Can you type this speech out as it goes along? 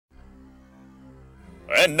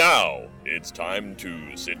And now, it's time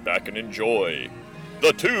to sit back and enjoy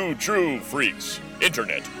the Two True Freaks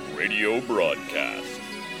Internet Radio Broadcast.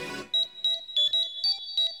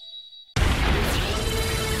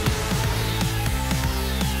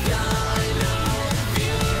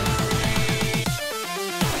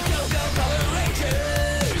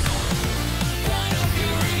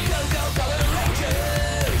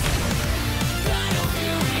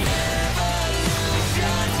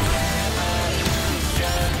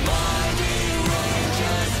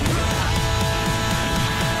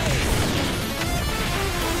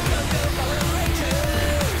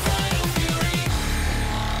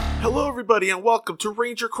 Hello everybody and welcome to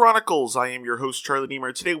Ranger Chronicles. I am your host Charlie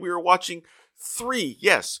Niemeyer. Today we are watching three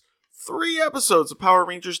episodes of Power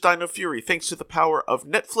Rangers Dino Fury thanks to the power of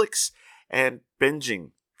Netflix and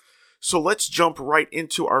binging. So let's jump right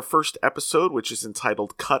into our first episode, which is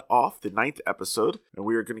entitled Cut Off, the 9th episode. And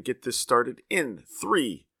we are going to get this started in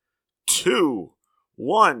 3, 2,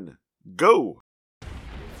 1, go!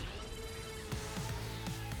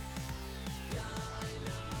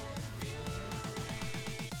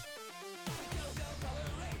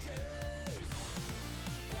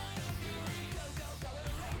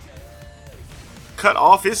 Cut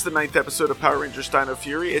Off is the 9th episode of Power Rangers Dino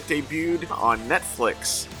Fury. It debuted on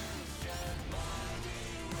Netflix.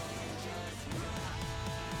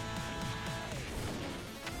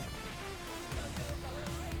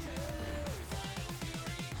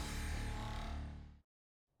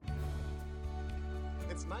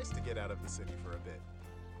 It's nice to get out of the city for a bit.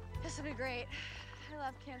 This will be great. I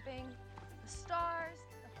love camping. The stars,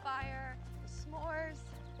 the fire, the s'mores.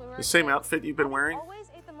 The same outfit you've been wearing? Always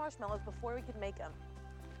ate the marshmallows before we could make them.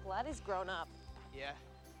 Glad he's grown up. Yeah.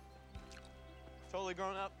 Totally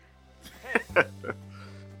grown up. Hey.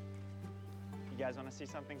 You guys want to see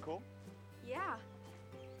something cool? Yeah.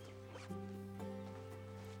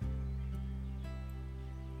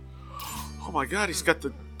 Oh my god, he's got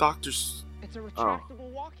the doctor's... It's a retractable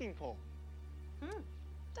walking pole.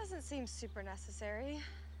 Doesn't seem super necessary.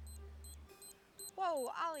 Whoa,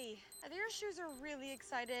 Ollie. Either your shoes are really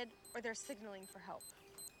excited or they're signaling for help.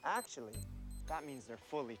 Actually, that means they're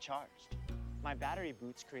fully charged. My battery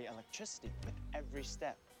boots create electricity with every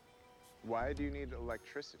step. Why do you need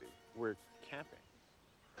electricity? We're camping.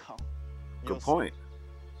 Oh, Good point.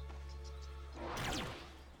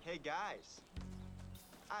 Hey guys.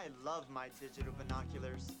 I love my digital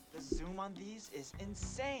binoculars. The zoom on these is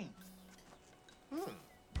insane.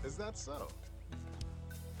 Is that so?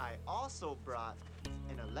 I also brought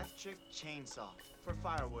an electric chainsaw for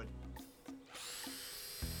firewood.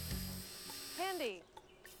 Handy.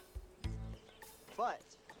 But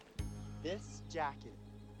this jacket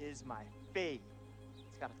is my fave.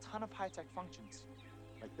 It's got a ton of high-tech functions,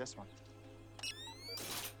 like this one.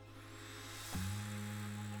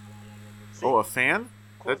 See? Oh, a fan?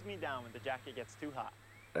 Cools me down when the jacket gets too hot.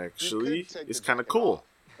 Actually, You could take it's the kind of jacket cool. off.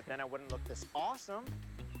 But then I wouldn't look this awesome.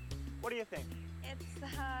 What do you think? It's,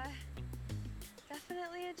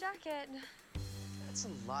 definitely a jacket. That's a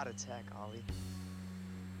lot of tech, Ollie.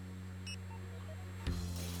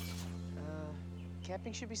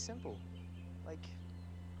 Camping should be simple. Like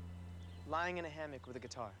lying in a hammock with a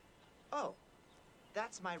guitar. Oh,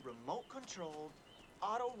 that's my remote-controlled,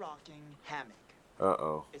 auto-rocking hammock.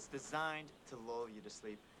 Uh-oh. It's designed to lull you to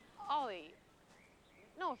sleep. Ollie,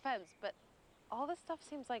 no offense, but all this stuff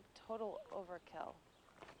seems like total overkill.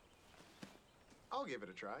 I'll give it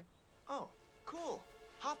a try. Oh, cool.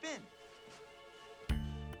 Hop in.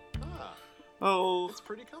 Ah, Oh, it's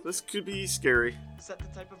pretty comfy. this could be scary. Set the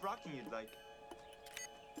type of rocking you'd like.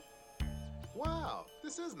 Wow,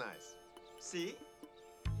 this is nice. See?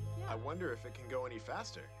 I wonder if it can go any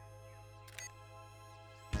faster.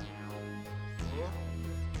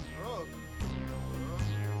 Oh.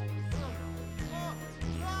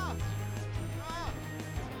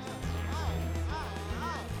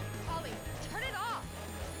 Ollie, turn it off.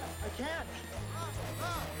 I can't.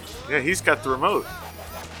 Yeah, he's got the remote.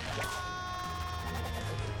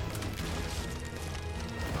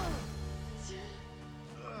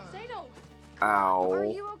 Zeno, Ow. are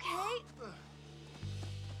you okay?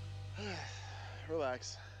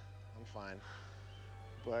 Relax. I'm fine.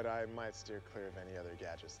 But I might steer clear of any other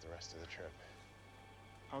gadgets the rest of the trip.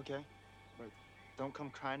 Okay, but don't come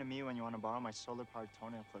crying to me when you want to borrow my solar-powered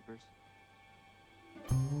toenail clippers.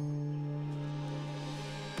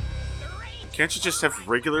 Can't you just have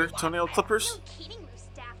regular toenail clippers? No kidding,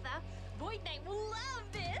 Mustafa. Void Knight will love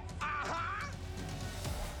this.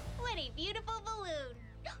 What a beautiful balloon.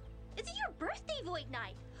 Is it your birthday, Void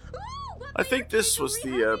Knight? Ooh, what I think this was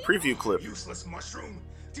the preview clip. Useless mushroom.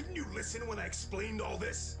 Didn't you listen when I explained all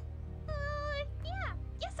this? Yeah.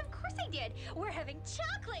 did. We're having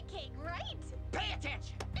chocolate cake, right? Pay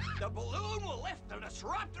attention. The balloon will lift the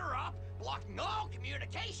disruptor up, blocking all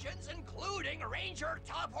communications, including Ranger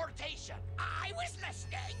teleportation. I was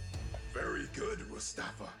listening. Very good,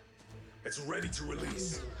 Mustafa. It's ready to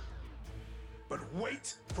release. But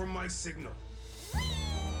wait for my signal.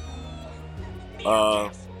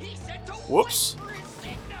 He said to Whoops. wait for his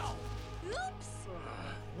signal. Oops.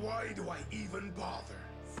 Why do I even bother?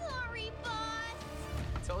 Sorry,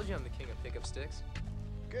 boss. Told you I'm the king of pickup sticks.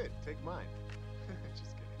 Good, take mine.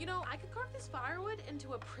 Just kidding. You know, I could carve this firewood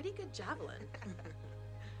into a pretty good javelin.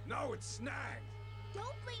 No, it's snagged.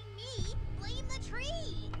 Don't blame me. Blame the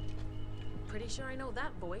tree. Pretty sure I know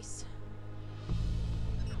that voice.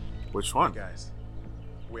 Which one? Hey guys,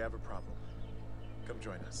 we have a problem. Come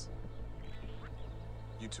join us.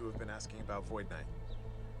 You two have been asking about Void Knight.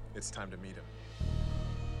 It's time to meet him.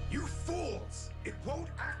 You fools! It won't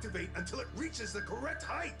activate until it reaches the correct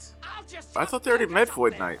height. I'll just. I thought they already met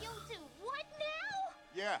Void Knight. You two, what now?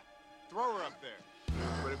 Yeah, throw her up there.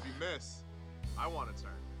 But if you miss, I want a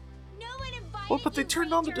turn. No one invited Well, but they you,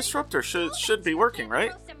 turned on the Rangers. disruptor. Should Open be working, and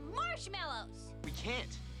right? throw some marshmallows. We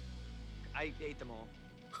can't. I ate them all.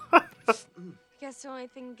 I guess the only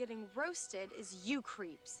thing getting roasted is you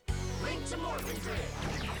creeps. Link to Morgan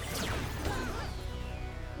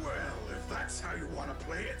Well, if that's how you want to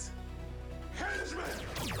play it. Henchmen!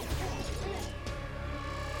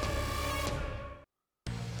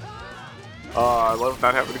 I love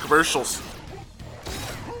not having the commercials.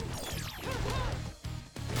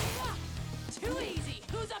 Too easy.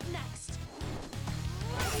 Who's up next?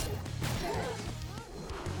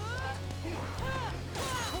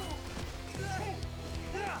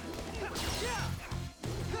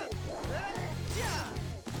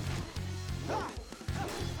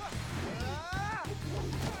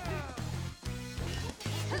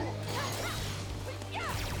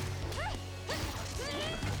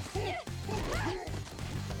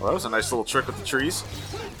 Well, that was a nice little trick with the trees.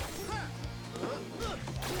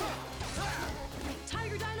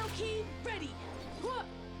 Tiger Dino Key ready.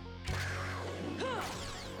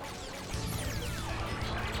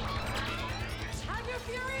 Tiger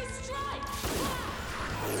Fury strike.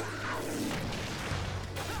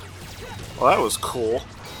 Well, that was cool.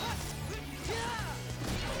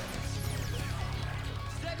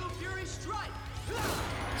 Stego Fury strike.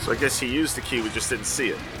 So I guess he used the key, we just didn't see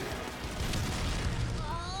it.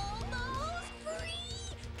 Almost free.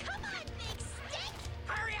 Come on, big stick.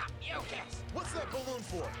 Hurry up, Mucus. What's that balloon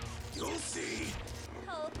for? You'll see.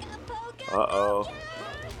 Poka, poka, Uh-oh. poka.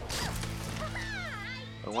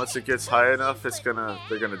 And once it gets high enough, they're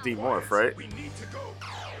gonna demorph, right? We need to go.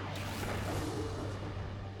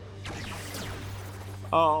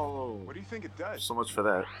 Oh, What do you think it does? so much for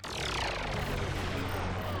that.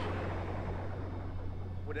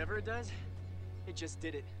 Whatever it does, it just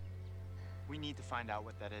did it. We need to find out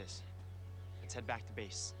what that is. Let's head back to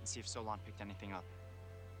base and see if Solon picked anything up.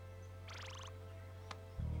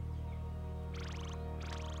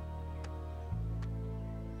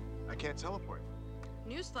 I can't teleport.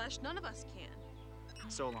 Newsflash, none of us can.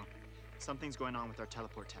 Solon, something's going on with our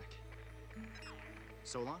teleport tech.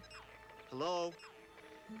 Solon? Hello?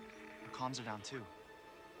 Our comms are down too.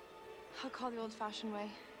 I'll call the old-fashioned way.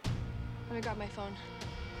 Let me grab my phone.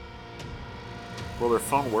 Will their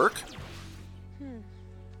phone work?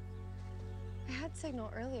 I had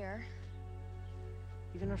signal earlier.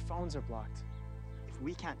 Even our phones are blocked. If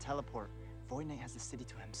we can't teleport, Void Knight has the city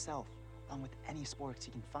to himself, along with any sporks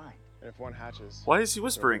he can find. And if one hatches, Why is he there'll be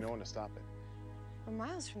whispering? no one to stop it. We're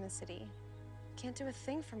miles from the city. Can't do a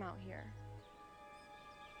thing from out here.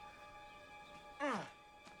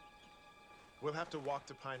 We'll have to walk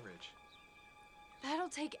to Pine Ridge. That'll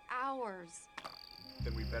take hours.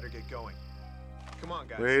 Then we better get going. Come on,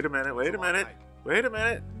 guys. Wait a minute, It's wait a long minute, night. wait a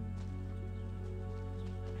minute.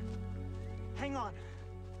 Hang on.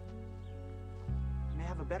 I may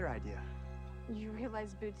have a better idea. You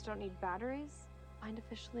realize boots don't need batteries? Mind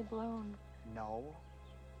officially blown. No.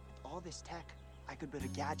 With all this tech, I could build a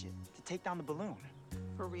gadget to take down the balloon.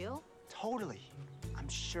 For real? Totally. I'm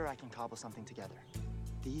sure I can cobble something together.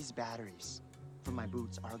 These batteries for my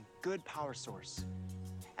boots are a good power source.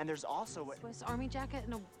 And there's also a... Swiss Army jacket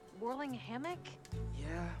and a whirling hammock?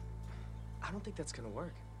 Yeah, I don't think that's gonna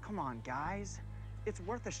work. Come on, guys. It's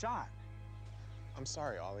worth a shot. I'm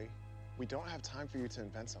sorry, Ollie. We don't have time for you to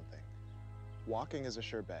invent something. Walking is a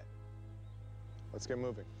sure bet. Let's get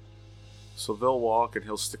moving. So they'll walk and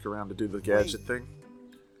he'll stick around to do the gadget thing.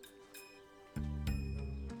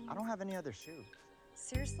 I don't have any other shoes.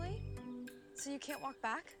 Seriously? So you can't walk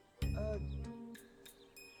back?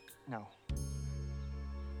 No.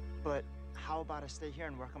 But how how about I stay here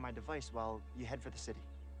and work on my device while you head for the city?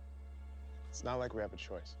 It's not like we have a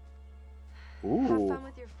choice. Have fun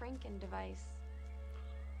with your Franken device.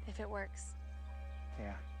 If it works.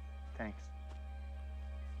 Yeah, thanks.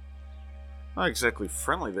 Not exactly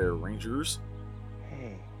friendly there, Rangers.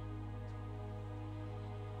 Hey.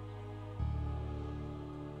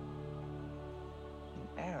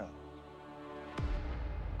 An arrow.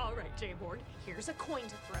 All right, J-Board, here's a coin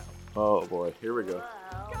to throw. Oh boy, here we go.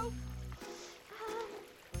 Go.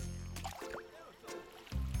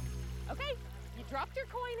 Okay, you dropped your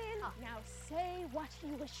coin in. Now say what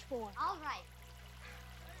you wish for. All right.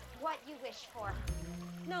 What you wish for?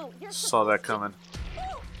 No, you're Saw that coming.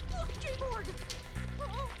 Oh, look, J-Board.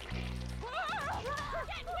 Forget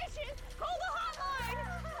wishes. Call the hotline.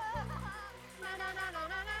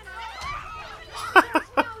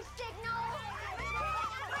 No signal.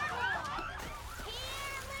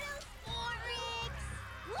 Here, little Sporix.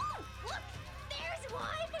 Woo, look, there's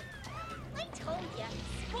one. I told ya,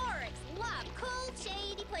 Sporix love cool,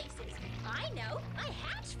 shady places. I know. I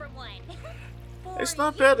hatched from one. It's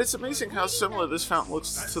not bad. It's amazing how similar this fountain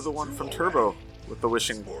looks to the one from Turbo with the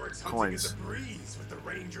wishing coins. Breeze with the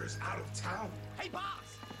Rangers out of town. Hey,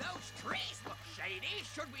 boss, those trees look shady.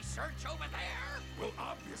 Should we search over there? Well,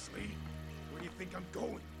 obviously. Where do you think I'm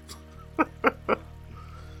going?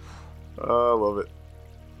 Oh, I love it.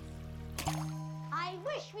 I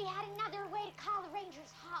wish we had another way to call the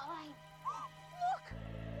Rangers hotline. Look,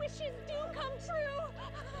 wishes do come true.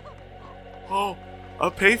 Oh,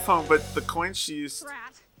 a payphone, but the coins she used.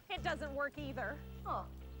 Drat, it doesn't work either. Oh.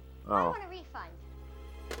 I Oh, want a refund.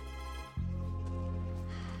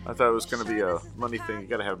 I thought it was going to be a money thing. You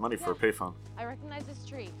got to have money for a payphone. I recognize this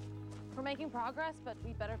tree. We're making progress, but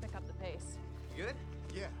we better pick up the pace. You good?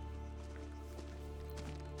 Yeah.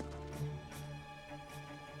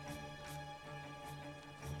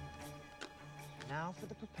 Now for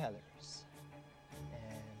the propellers.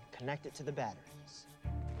 And connect it to the batteries.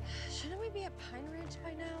 Shouldn't we be at Pine Ridge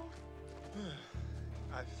by now?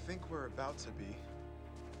 I think we're about to be.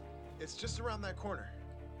 It's just around that corner.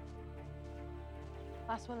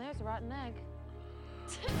 Last one there's a rotten egg.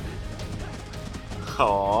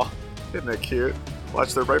 Aw, isn't that cute?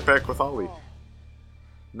 Watch, they're right back with Ollie.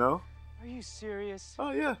 No? Are you serious?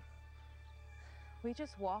 Oh, yeah. We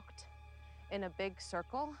just walked in a big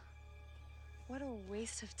circle. What a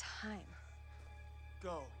waste of time.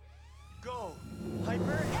 Go. Go.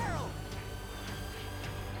 Hyper arrow.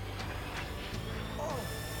 Oh.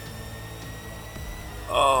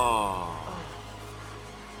 Oh.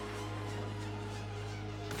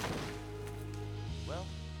 Well,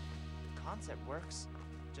 the concept works.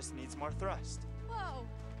 Just needs more thrust. Whoa.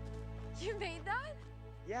 You made that?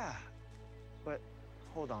 Yeah. But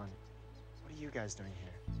hold on. What are you guys doing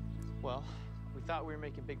here? Well, we thought we were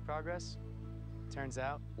making big progress. Turns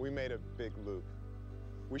out, We made a big loop.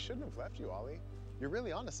 We shouldn't have left you, Ollie. You're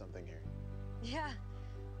really onto something here. Yeah.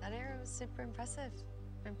 That arrow was super impressive.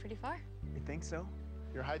 Went pretty far. You think so?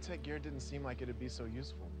 Your high-tech gear didn't seem like it'd be so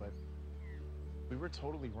useful, but we were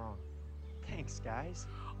totally wrong. Thanks, guys.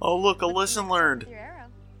 Oh, look, a lesson learned. Your arrow.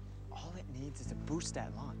 All it needs is a boost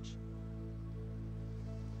at launch.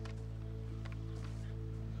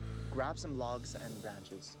 Grab some logs and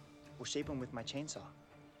branches. We'll shape them with my chainsaw.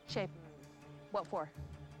 Shape. What for?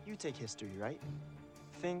 You take history, right?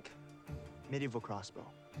 Think medieval crossbow.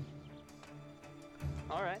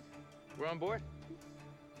 all right, we're on board.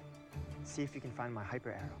 See if you can find my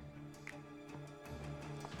hyper arrow.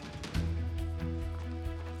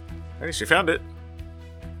 Hey, she found it.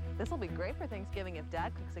 This will be great for Thanksgiving if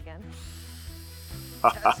Dad cooks again.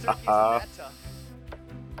 Dad's turkey isn't that tough.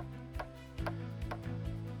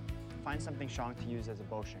 Find something strong to use as a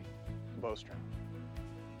bowstring. Bowstring.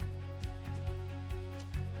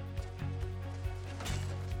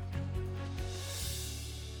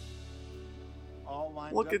 All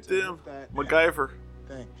lined Look up at to them. hit that MacGyver.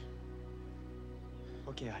 thing.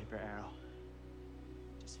 Okay, hyper arrow.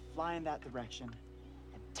 Just fly in that direction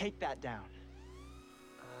and take that down.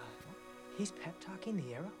 He's pep talking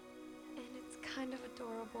the arrow? And it's kind of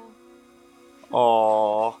adorable.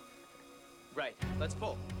 Aww. Right, let's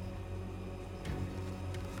pull.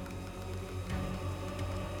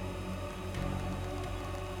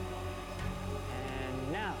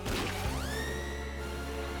 And now.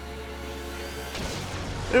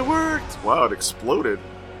 It worked! Wow, it exploded.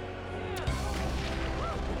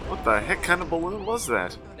 What the heck kind of balloon was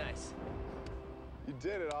that? Nice. You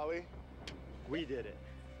did it, Ollie. We did it.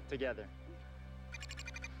 Together.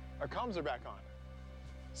 Our comms are back on.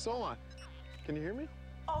 Solon, can you hear me?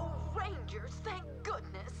 Oh, Rangers, thank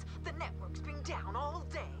goodness. The network's been down all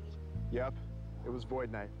day. Yep. It was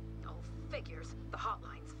Void Knight. Oh, Figures. The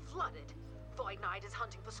hotline's flooded. Void Knight is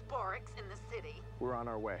hunting for Sporix in the city. We're on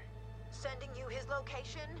our way. Sending you his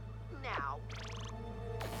location now.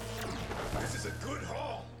 This is a good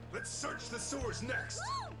haul. Let's search the sewers next.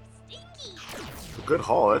 A good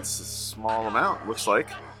haul. That's a small amount, looks like.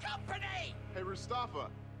 Hey, Rustafa,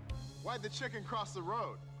 why'd the chicken cross the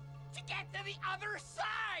road? To get to the other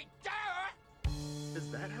side, duh! Is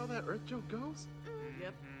that how that Earth joke goes?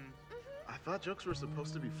 Yep. I thought jokes were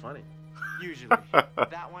supposed to be funny. Usually.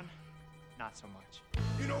 That one, not so much.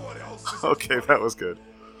 You know what else is Okay, that was good.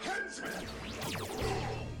 Henchmen!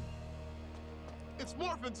 It's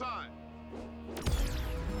morphin' time!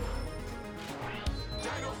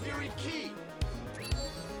 Dino Fury key!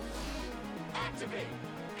 Activate!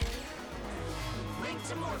 Link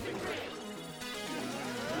to Morphin Grid!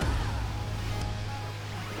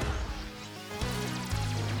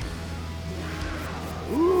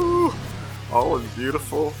 Ooh, all in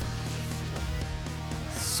beautiful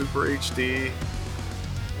Super HD.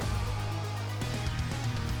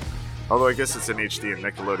 Although I guess it's in HD and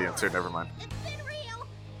Nickelodeon, so never mind. It's been real,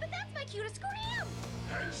 but that's my cue to scream.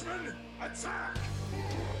 Henchmen, attack!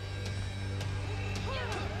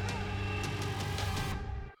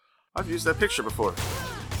 I've used that picture before. In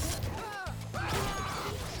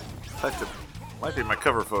fact, it might be my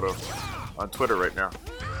cover photo on Twitter right now.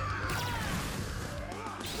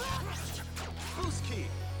 Boost key,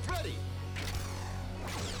 ready!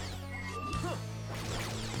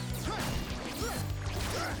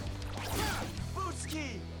 Boots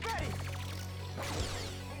key, ready!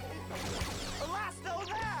 Elasto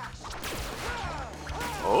dash!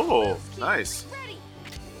 Oh, nice. Ready.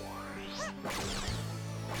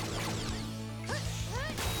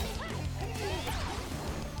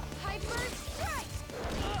 Hyper strike.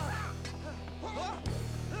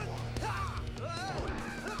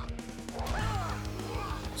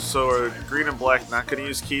 So are green and black not going to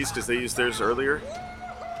use keys because they used theirs earlier?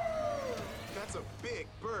 That's a big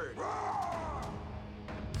bird.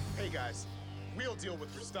 Hey guys, we'll deal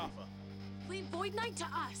with Rustafa. Leave Void Knight to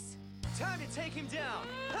us. Time to take him down!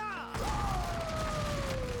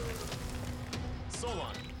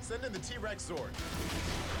 Solon, send in the T-Rex Zord.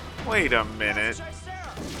 Wait a minute.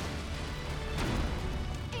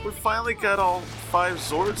 We finally got all 5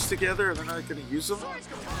 Zords together and they're not going to use them?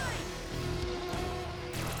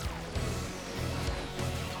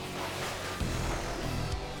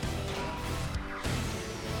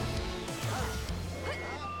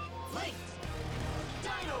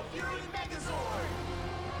 Dino Fury Megazord!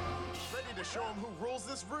 Ready to show him who rules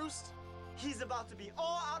this roost? He's about to be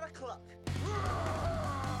all out of cluck.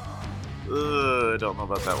 I don't know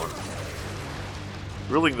about that one.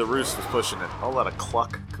 Ruling the Roost was pushing it. All out of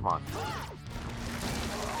cluck. Come on.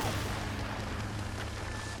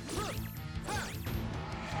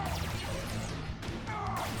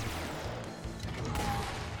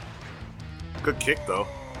 Good kick, though.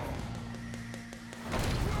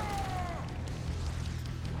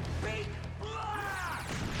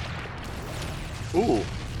 Ooh.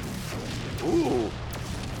 Ooh.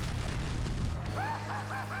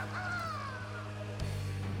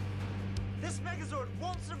 This Megazord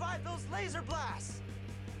won't survive those laser blasts!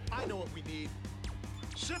 I know what we need.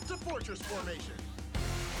 Shift to fortress formation.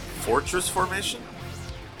 Fortress formation?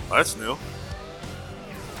 Oh, that's new.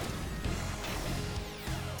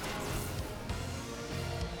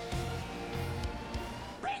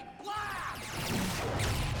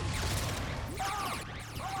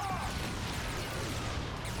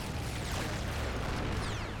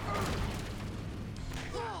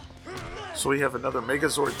 So we have another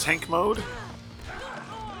Megazord tank mode?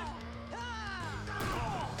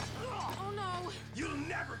 Oh no! You'll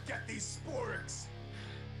never get these Sporix!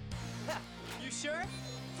 Ha, you sure?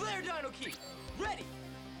 Flare Dino Key, ready!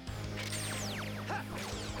 Ha.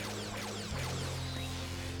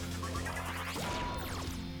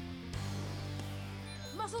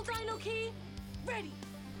 Muscle Dino Key, ready!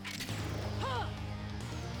 Huh.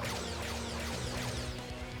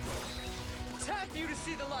 Time for you to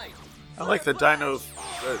see the light! I like the Dino.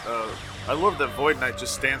 I love that Void Knight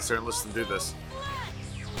just stands there and listens to do this.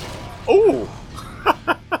 Oh!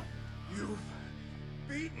 You've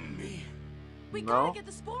beaten me. We No. gotta get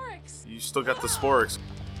the Sporix. You still got the Sporix.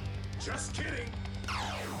 Just kidding.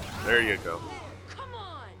 There you go. Come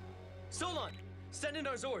on! Solon, send in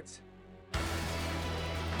our Zords.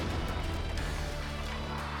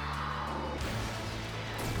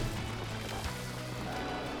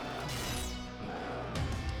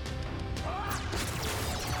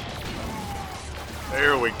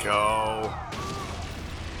 There we go.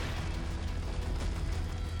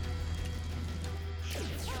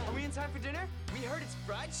 Are we in time for dinner? We heard it's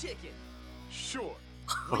fried chicken. Sure.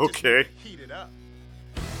 Okay. Heat it up.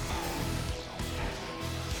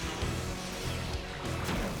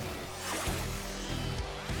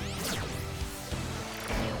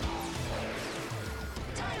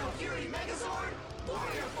 Dino Fury Megazord,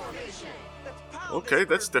 Warrior Formation. Okay,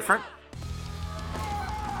 that's different.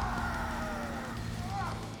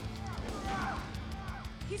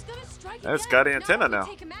 He's gonna strike That's again. got antenna No, now.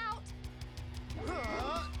 Take him out.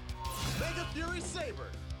 Mega Fury Saber.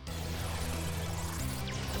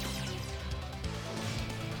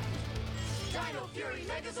 Dino Fury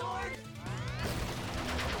Megazord.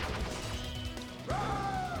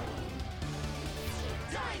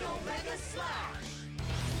 Dino Mega Slash.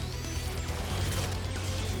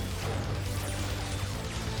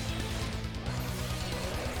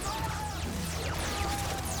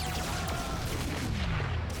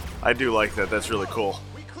 I do like that. That's really cool.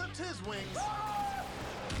 We clipped his wings.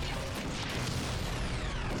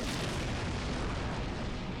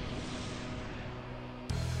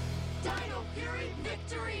 Dino Fury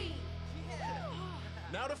Victory.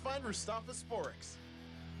 Now to find Rustafa Sporix.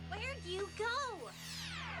 Where'd you go?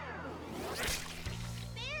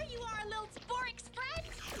 There you are, little Sporix friend!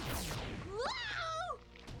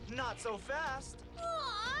 Whoa! Not so fast.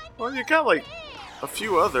 Aw, Well, you got like a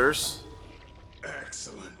few others.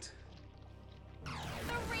 Excellent. the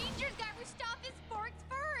Rangers got Rustafa Sporix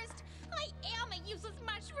first! I am a useless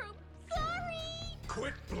mushroom! Sorry!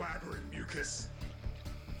 Quit blabbering, Mucus.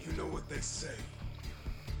 You know what they say.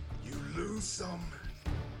 You lose some,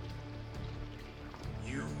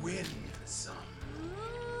 you win some.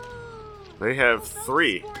 They have Will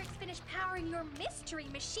 3. Sporix finish powering your mystery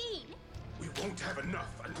machine? We won't have enough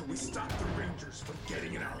until we stop the Rangers from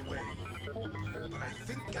getting in our way. But I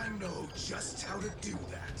think I know just how to do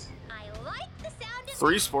that. I like the sound of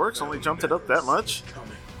 3 Sporks only jumped it up that much.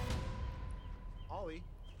 Ollie,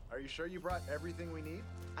 are you sure you brought everything we need?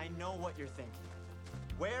 I know what you're thinking.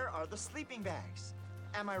 Where are the sleeping bags?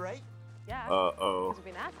 Am I right? Yeah. Uh-oh. Because you've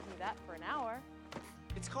been asking me that for an hour.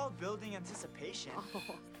 It's called building anticipation.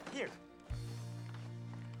 Here.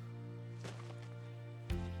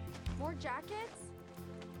 More jackets?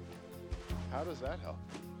 How does that help?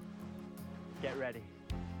 Get ready.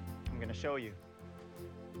 I'm gonna show you.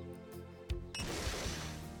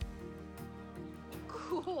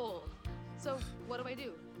 Cool. So, what do I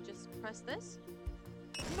do? Just press this?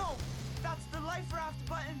 No! That's the life raft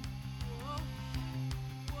button!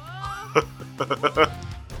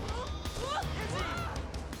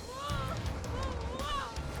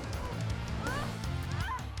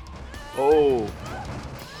 Oh.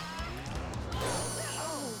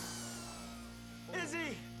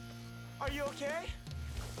 Izzy! Are you okay?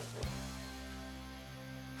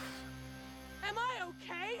 Am I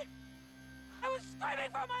okay? I was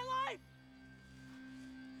screaming for my life.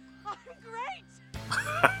 I'm great.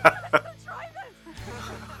 Let's try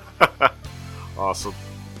this. Awesome.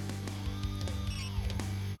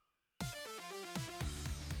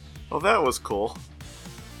 Well, that was cool.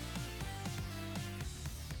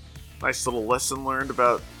 Nice little lesson learned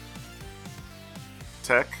about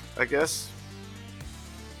tech, I guess.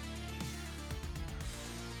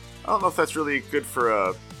 I don't know if that's really good for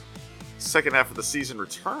a second half of the season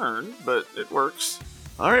return, but it works.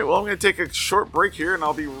 Alright, well, I'm going to take a short break here, and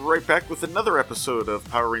I'll be right back with another episode of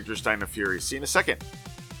Power Rangers Dino Fury. See you in a second.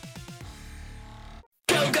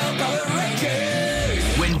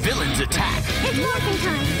 When villains attack, It's morphing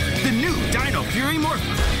time! the new Dino Fury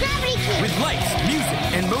Morphin Gravity Key! with lights, music,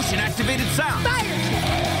 and motion-activated sound.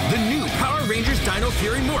 The new Power Rangers Dino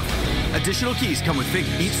Fury Morphin. Additional keys come with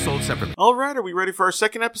figures, each sold separately. Alright, are we ready for our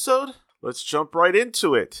second episode? Let's jump right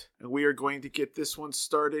into it. And we are going to get this one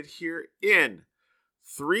started here in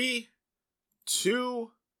 3,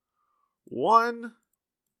 2, 1,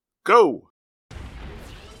 go!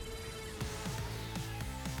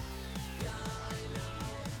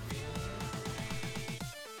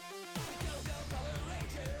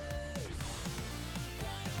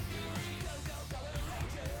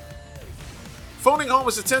 Phoning Home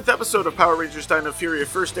is the 10th episode of Power Rangers Dino Fury. It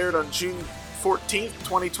first aired on June 14th,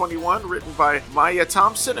 2021, written by Maya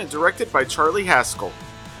Thompson and directed by Charlie Haskell.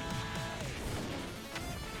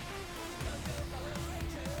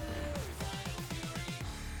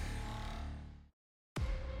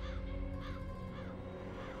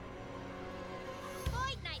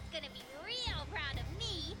 Void Knight's gonna be real proud of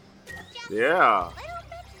me. Just Yeah. a little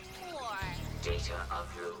bit more. Data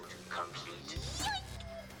upload complete.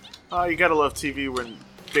 Oh, you gotta love TV when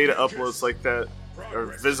data uploads like that are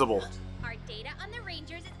visible. Our data on the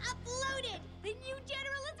Rangers is uploaded. The new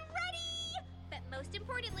general is ready. But most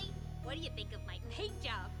importantly, what do you think of my paint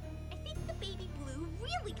job? I think the baby blue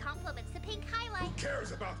really complements the pink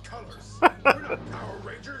cares about colors? We're not Power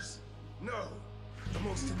Rangers. No. The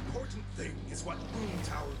most important thing is what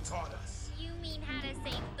Boomtown taught us. You mean how to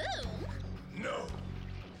say boom? No.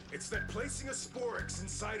 It's that placing a Sporix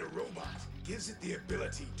inside a robot gives it the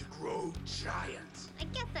ability to grow giant. I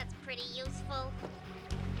guess that's pretty useful.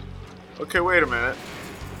 Okay, wait a minute.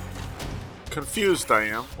 Confused I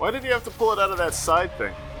am. Why did he have to pull it out of that side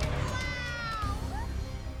thing?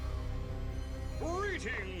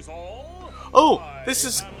 Greetings, all. Oh, this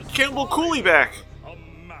is Campbell Cooley back. A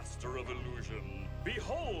master of illusion.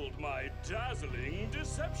 Behold my dazzling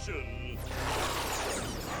deception.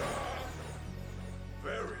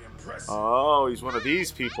 Very impressive. Oh, he's one of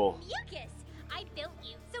these people. Mucus! I built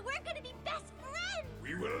you, so we're gonna be best friends!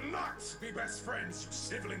 We will not be best friends, you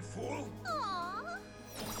sniveling fool. Aww!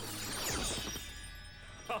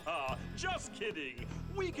 Haha, just kidding.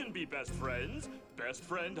 We can be best friends. Best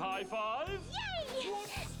friend high five. Yay!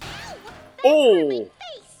 Ow! Oh! My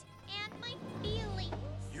face and my feelings.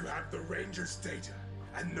 You have the Rangers' data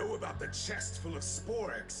and know about the chest full of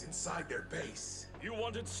Sporix inside their base. You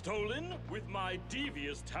want it stolen? With my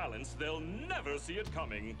devious talents, they'll never see it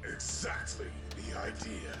coming. Exactly the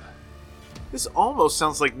idea. This almost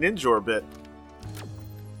sounds like Ninja Orbit.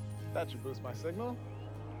 That should boost my signal.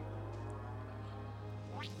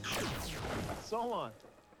 So on.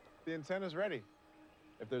 The antenna's ready.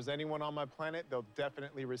 If there's anyone on my planet, they'll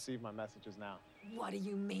definitely receive my messages now. What do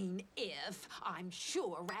you mean, if? I'm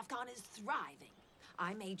sure Rafcon is thriving.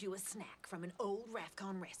 I made you a snack from an old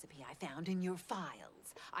Rafcon recipe I found in your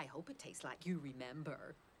files. I hope it tastes like you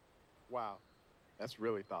remember. Wow, that's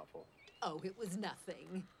really thoughtful. Oh, it was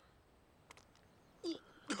nothing.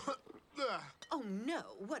 Oh no,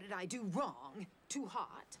 what did I do wrong? Too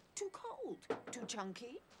hot? Too cold? Too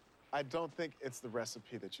chunky? I don't think it's the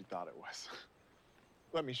recipe that you thought it was.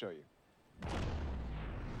 Let me show you.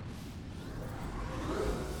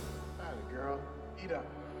 Alright, girl, eat up.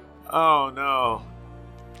 Oh no.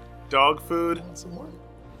 Dog food? Want some more?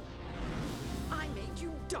 I made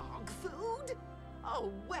you dog food?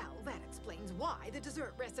 Oh, well, that explains why the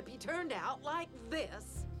dessert recipe turned out like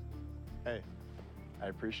this. Hey, I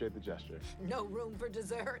appreciate the gesture. No room for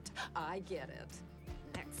dessert. I get it.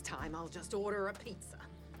 Next time, I'll just order a pizza.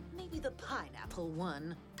 Maybe the pineapple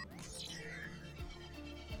one.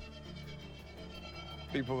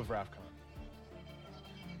 People of Rafcon,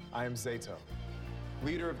 I am Zato,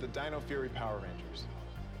 leader of the Dino Fury Power Rangers.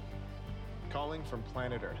 Calling from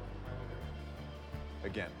planet Earth.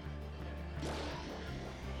 Again.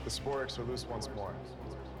 The Sporix are loose once more.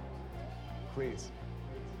 Please,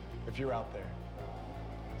 if you're out there,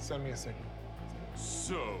 send me a signal.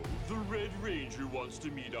 So, the Red Ranger wants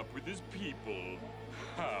to meet up with his people.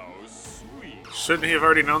 How sweet. Shouldn't he have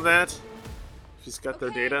already known that? He's got their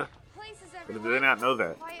data? Places, Or did everyone. they not know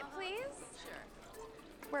that? Quiet, please.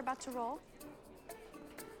 Sure. We're about to roll.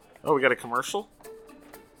 Oh, we got a commercial?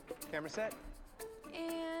 Camera set.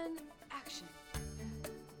 And action.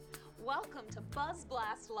 Welcome to Buzz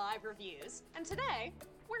Blast Live Reviews, and today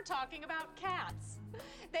we're talking about cats.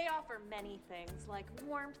 They offer many things like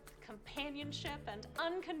warmth, companionship, and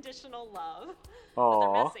unconditional love. But they're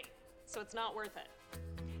Aww. messy, so it's not worth it.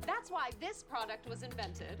 That's why this product was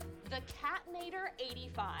invented, the Catnator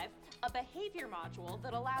 85, a behavior module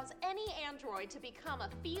that allows any android to become a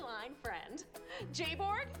feline friend.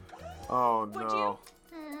 J-Borg? Oh Would no.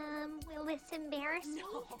 Will this embarrass me?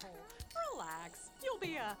 No. Relax. You'll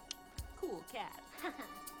be a cool cat.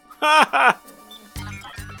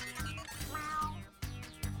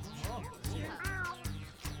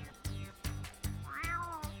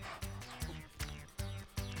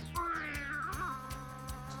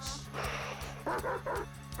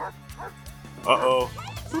 Uh-oh.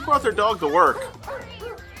 Who brought their dog to work?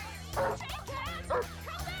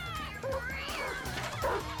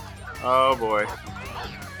 Oh boy.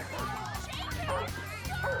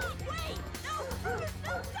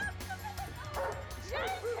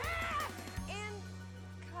 And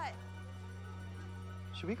cut.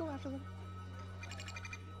 Should we go after them?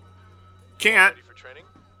 Can't. Ready for training?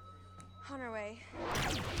 On our way.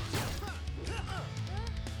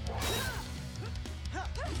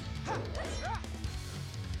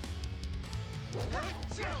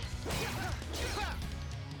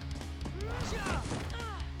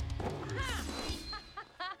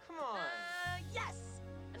 Come on. Yes!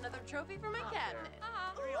 Another trophy for my cabinet.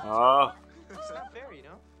 Oh. It's not fair, you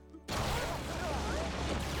know?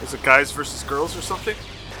 Is it guys versus girls or something?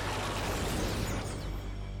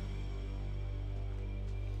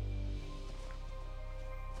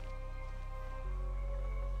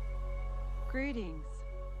 Greetings.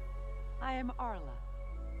 I am Arla,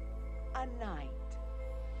 a knight.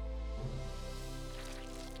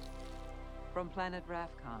 From planet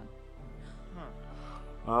Rafcon.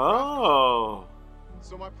 Oh.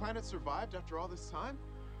 So my planet survived after all this time?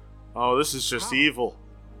 Oh, this is just evil.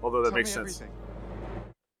 Although that Tell makes me sense. everything.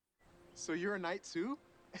 So you're a knight too?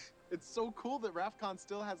 It's so cool that Rafcon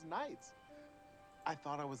still has knights. I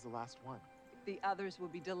thought I was the last one. The others will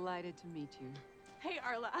be delighted to meet you. Hey,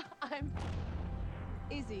 Arla, I'm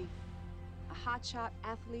Izzy, a hotshot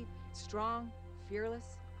athlete, strong, fearless,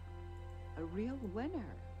 a real winner.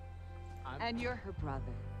 And you're her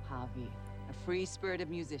brother, Javi, a free-spirited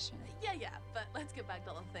musician. Yeah, but let's get back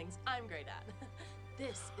to all the things I'm great at.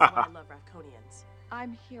 This is why I love Rafconians.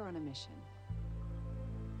 I'm here on a mission.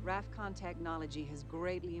 Rafcon technology has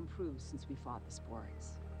greatly improved since we fought the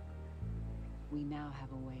Sporix. We now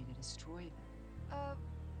have a way to destroy them.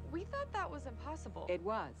 We thought that was impossible. It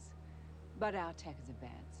was, but our tech has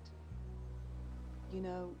advanced. You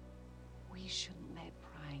know, we shouldn't let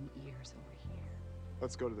prying ears overhear.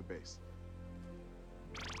 Let's go to the base.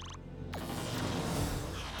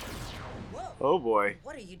 Whoa. Oh boy.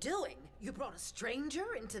 What are you doing? You brought a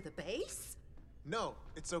stranger into the base? No,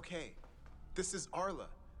 it's okay. This is Arla.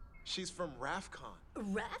 She's from Rafcon.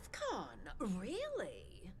 Rafcon?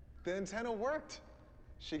 Really? The antenna worked.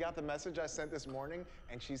 She got the message I sent this morning,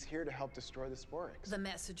 and she's here to help destroy the Sporix. The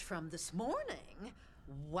message from this morning?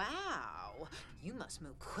 Wow. You must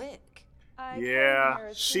move quick.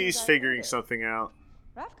 Yeah, she's figuring something out.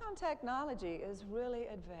 Rafcon technology is really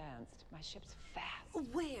advanced. My ship's fast.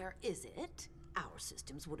 Where is it? Our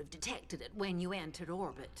systems would have detected it when you entered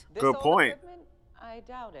orbit. This Good old point. equipment? I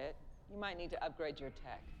doubt it. You might need to upgrade your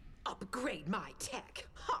tech. Upgrade my tech?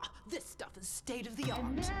 Ha! This stuff is state of the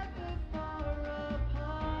art.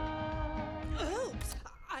 Oops!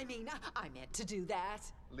 I mean, I meant to do that.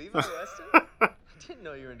 Leave it, Weston? I didn't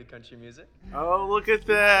know you were into country music. Oh, look at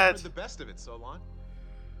that. The best of it, Solon.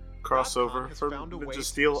 Crossover has for found a way Ninja to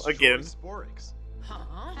Steel destroy again. Sporix.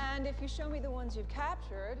 Huh? And if you show me the ones you've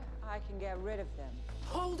captured, I can get rid of them.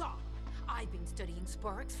 Hold on. I've been studying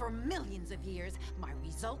Sporix for millions of years. My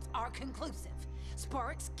results are conclusive.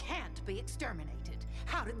 Sporix can't be exterminated.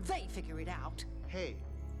 How did they figure it out? Hey,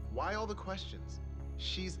 why all the questions?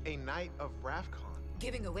 She's a knight of Rafcon.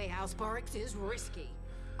 Giving away our Sporix is risky.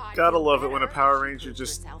 I Gotta feel love it when a better Power if you Ranger prove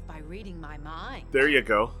just... yourself by reading my mind. There you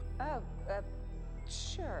go. Oh,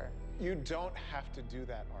 sure. You don't have to do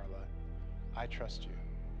that, Arla. I trust you.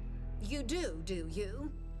 You do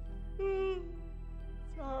you?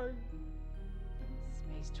 Sorry.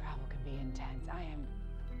 Space travel can be intense. I am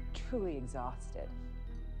truly exhausted.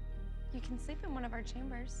 You can sleep in one of our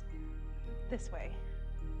chambers. This way.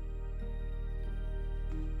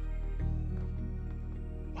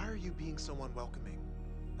 Why are you being so unwelcoming?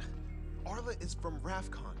 Arla is from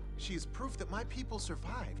Rafcon. She is proof that my people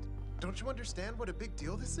survived. Don't you understand what a big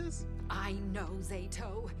deal this is? I know,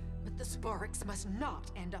 Zato, but the Sporix must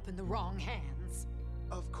not end up in the wrong hands.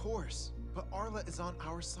 Of course, but Arla is on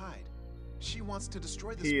our side. She wants to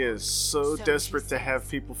destroy this. He is so So desperate she to says. have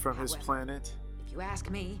people from his However, planet, If you ask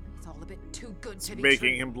me, it's all a bit too good to be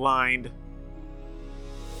making true. him blind.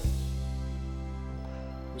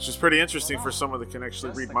 Which is pretty interesting for someone that can actually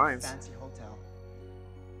Just read like minds. A fancy hotel.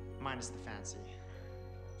 Minus the fancy.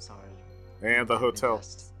 Sorry. And the hotel.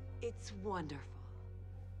 It's wonderful.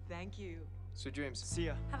 Thank you. Sweet dreams. See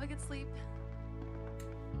ya. Have a good sleep.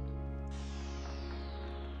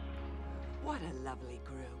 What a lovely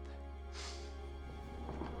group.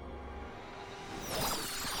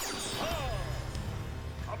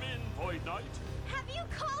 Come in, Void Knight. Have you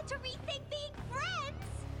called to rethink being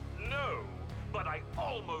friends? No, but I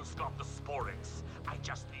almost got the Sporix. I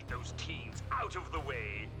just need those teens out of the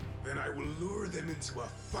way. Then I will lure them into a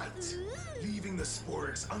fight, leaving the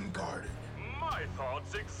Sporix unguarded. My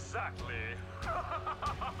thoughts exactly.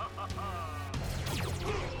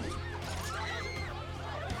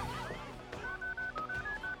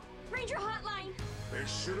 Ranger hotline. They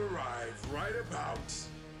should arrive right about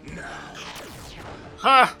now.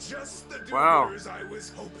 Ha! Just the Wow. doers I was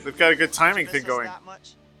hoping. They've got a good timing thing going.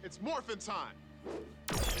 It's morphin' time.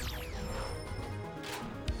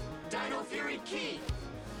 Dino Fury Key.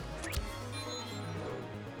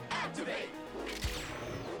 Activate.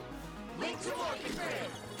 Link to Morphin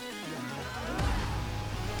Grid.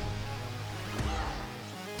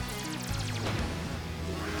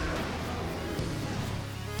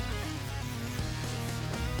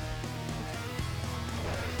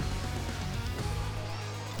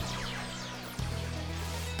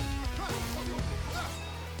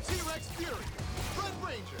 T-Rex Fury, Red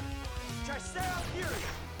Ranger. Tricera Fury,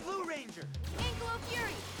 Blue Ranger. Anglo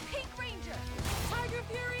Fury, Pink Ranger. Tiger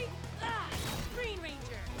Fury, Green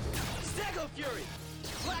Ranger. Stego Fury,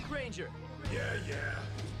 Black Ranger. Yeah.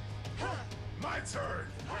 My turn.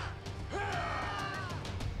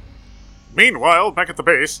 Meanwhile, back at the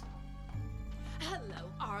base. Hello,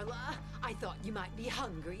 Arla. I thought you might be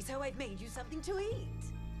hungry, so I've made you something to eat.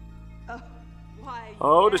 Why?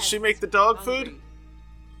 Oh, did yes, she make the dog hungry. food?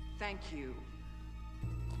 Thank you.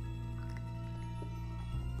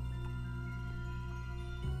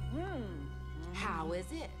 How is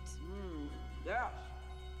it? Yeah.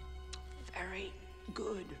 Very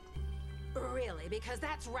good. Really? Because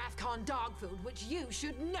that's Rafcon dog food, which you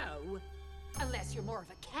should know. Unless you're more of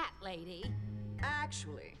a cat lady.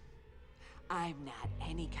 Actually, I'm not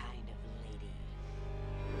any kind of lady.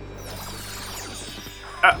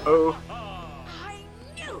 Uh-oh. I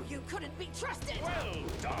knew you couldn't be trusted! Well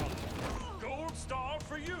done. Gold star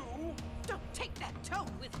for you. Don't take that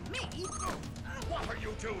tone with me! What are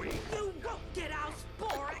you doing? You won't get out,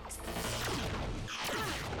 Sporix!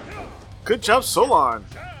 Good job, Solon.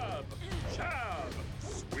 Jab, jab,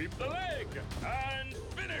 sweep the leg, and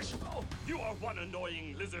finish. Oh, you are one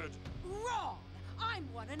annoying lizard. Wrong! I'm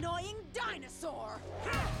one annoying dinosaur!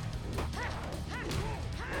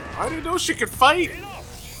 I didn't know she could fight. Enough!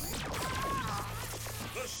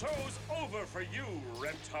 The show's over for you,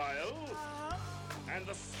 reptile. And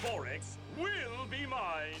the Sporix will be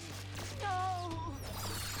mine. No!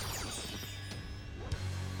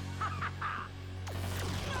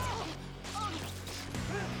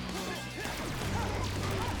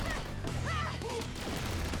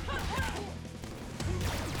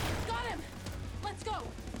 Got him! Let's go!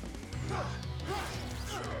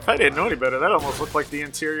 If I didn't know any better, that almost looked like the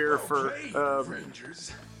interior for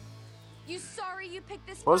Rangers. You sorry you picked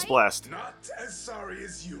this Buzz fight? Blast. Not as sorry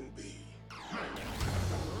as you'll be.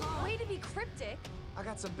 Way to be cryptic. I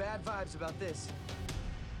got some bad vibes about this.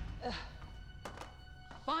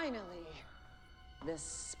 Finally,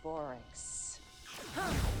 this Sporix.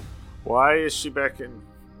 Why is she back in?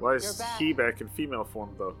 Why You're is back. he back in female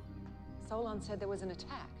form though? Solon said there was an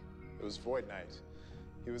attack. It was Void Knight.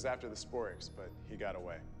 He was after the Sporix, but he got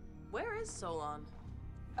away. Where is Solon?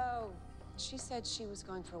 Oh, she said she was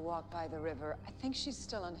going for a walk by the river. I think she's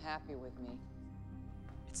still unhappy with me.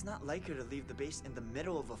 It's not like her to leave the base in the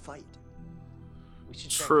middle of a fight. We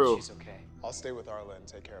should check True. that she's okay. I'll stay with Arla and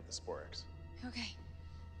take care of the Sporix. Okay.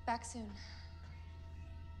 Back soon.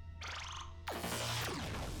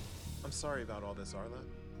 I'm sorry about all this, Arla.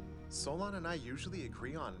 Solon and I usually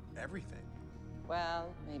agree on everything.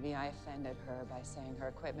 Well, maybe I offended her by saying her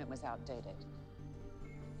equipment was outdated.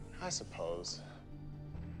 I suppose.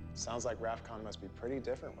 Sounds like Rafcon must be pretty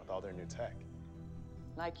different with all their new tech.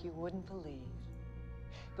 Like you wouldn't believe.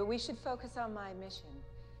 But we should focus on my mission.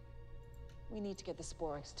 We need to get the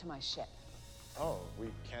Sporix to my ship. Oh, we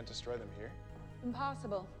can't destroy them here?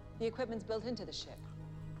 Impossible. The equipment's built into the ship.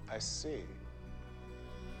 I see.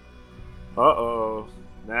 Uh-oh.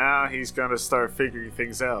 Now he's gonna start figuring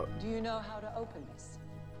things out. Do you know how to open this?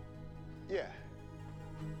 Yeah.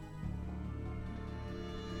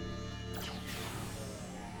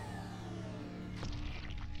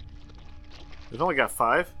 They've only got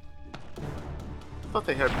 5? I thought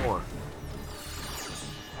they had more.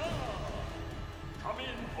 Come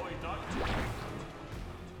in, Void Knight.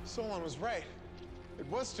 Solon was right. It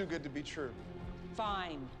was too good to be true.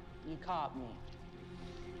 Fine. You caught me.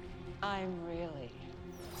 I'm really.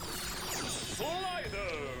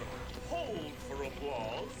 Slider! Hold for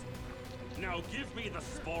applause. Now give me the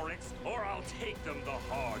Sporix, or I'll take them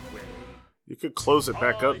the hard way. You could close it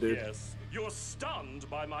back up, dude. Yes, you're stunned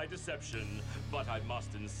by my deception, but I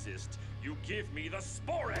must insist you give me the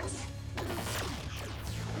Sporix.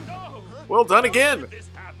 No! Well done again. Did this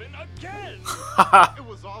happen again? It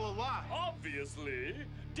was all a lie. Obviously.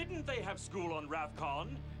 Didn't they have school on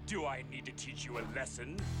Rafcon? Do I need to teach you a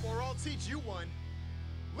lesson? Or I'll teach you one.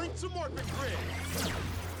 Link to Morphin Grid.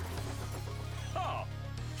 Ha!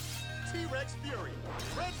 T-Rex Fury.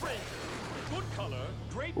 Red Ranger. Good color,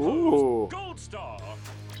 great Ooh. pose, gold star.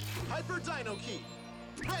 Hyper Dino Key.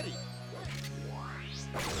 Ready.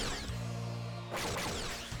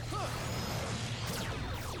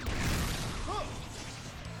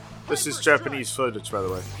 This is Japanese footage, by the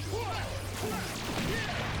way.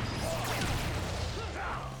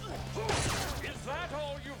 Is that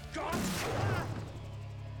all you've got?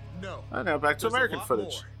 No. And now back to There's a American lot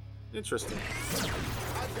footage. more. Interesting.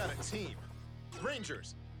 I've got a team.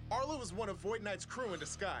 Rangers. Arlo is one of Void Knight's crew in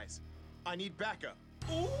disguise. I need backup.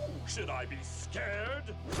 Ooh, should I be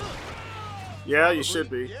scared? Yeah, you should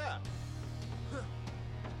be. Yeah.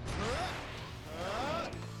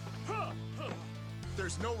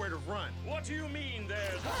 There's nowhere to run. What do you mean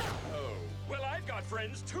there's... Oh, well, I've got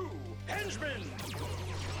friends too. Henchmen!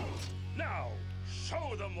 Now,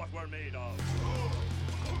 show them what we're made of.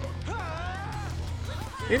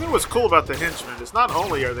 You know what's cool about the henchmen is not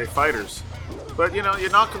only are they fighters, but you know, you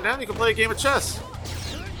knock them down, you can play a game of chess.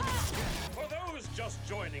 For those just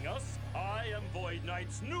joining us, I am Void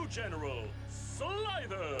Knight's new general,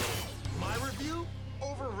 Slither. My review?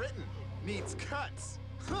 Overwritten. Needs cuts.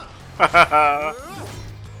 Huh.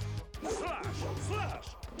 Slash, slash,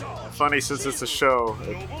 dodge, Funny since it's a show.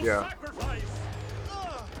 Yeah. sacrifice.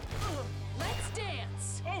 Let's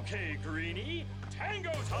dance. Okay, Greenie,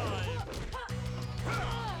 tango time.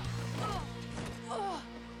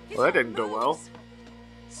 Well, that didn't go well.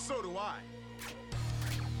 So do I.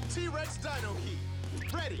 T-Rex Dino Key.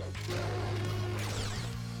 Ready.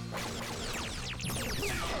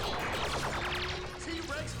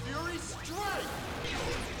 T-Rex Fury Strike.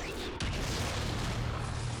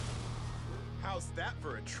 How's that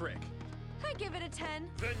for a trick? I give it a 10.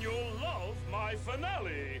 Then you'll love my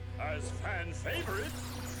finale as fan favorite,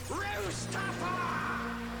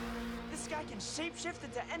 Roostafa! This guy can shapeshift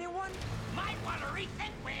into anyone? Might want to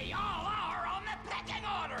rethink we all are on the pecking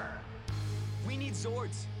order. We need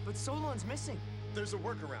Zords, but Solon's missing. There's a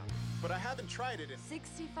workaround, but I haven't tried it in...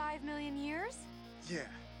 65 million years? Yeah.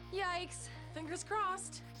 Yikes. Fingers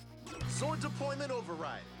crossed. Zord deployment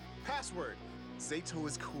override. Password. Zato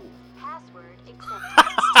is cool. Password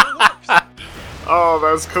accepted. Oh,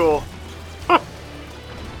 that's cool.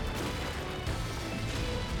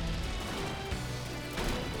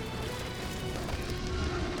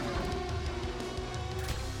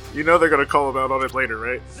 You know they're gonna call him out on it later,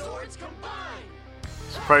 right? Zords combined.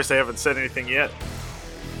 Surprised they haven't said anything yet.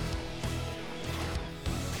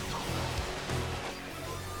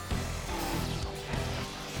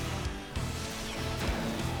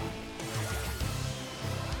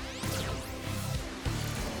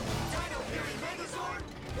 Dino Fury Megazord,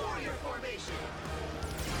 warrior formation.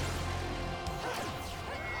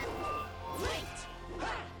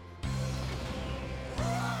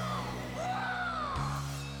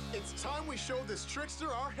 It's time we show this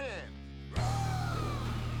trickster our hand.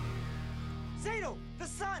 Zato, the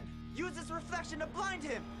sun! Use its reflection to blind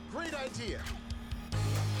him! Great idea.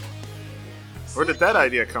 Where did that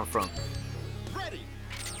idea come from? Ready.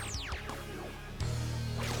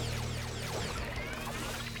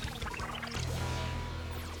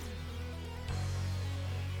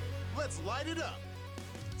 Let's light it up.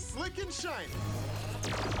 Slick and shiny.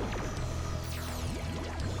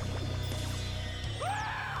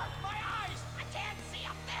 My eyes! I can't see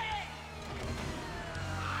a thing!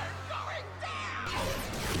 I'm going down!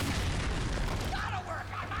 Gotta work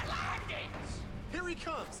on my landings! Here he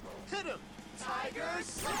comes. Hit him. Tiger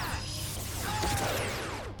Slash!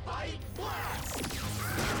 Bite Blast!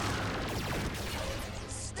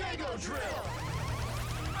 Stego Drill.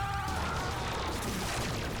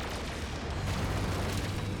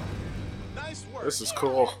 Nice work. This is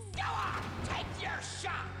cool. Go on! Take your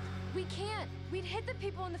shot! We can't. We'd hit the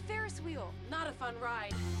people on the Ferris wheel. Not a fun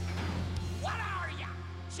ride. What are ya?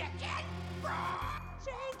 Chicken?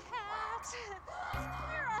 J-Cat!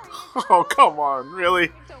 Where are you? Oh, come on, really?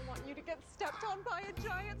 I don't want you to get stepped on by a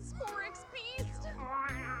giant Sporix beast.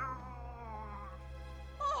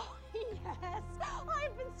 Oh, yes!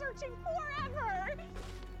 I've been searching forever!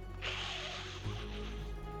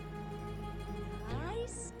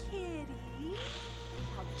 Nice kitty.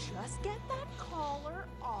 Now just get that collar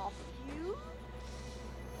off you.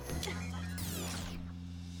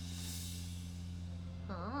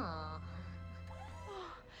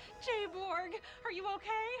 J-Borg, are you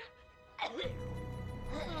okay?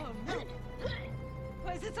 Oh, no.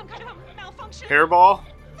 Was it some kind of a malfunction? Hairball?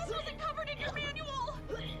 This wasn't covered in your manual!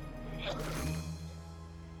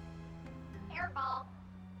 Airball.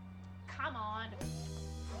 Come on.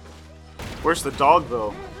 Where's the dog,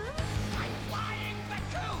 though?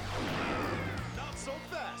 Not so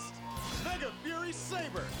fast. Mega Fury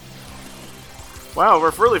Saber. Wow,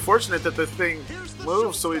 we're really fortunate that the thing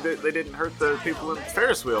moved so they didn't hurt the people in the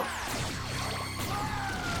Ferris wheel.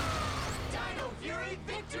 Dino Fury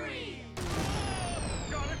victory!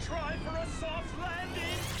 Gotta try for a soft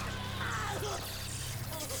landing.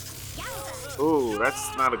 Ooh,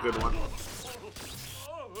 that's not a good one.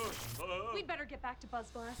 We'd better get back to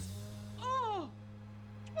Buzz Blast. Oh!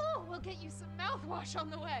 Oh, we'll get you some mouthwash on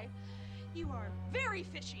the way. You are very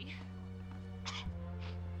fishy.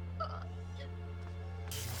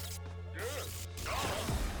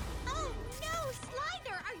 Oh no,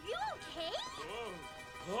 Slither, are you okay?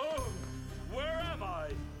 Oh, where am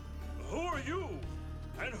I? Who are you?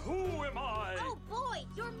 And who am I? Oh boy,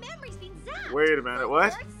 your memory's been zapped. Wait a minute,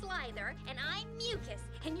 what? You're Slither, and I'm Mucus,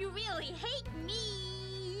 and you really hate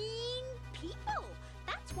mean people.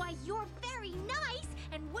 That's why you're very nice,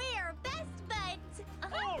 and we're best buds.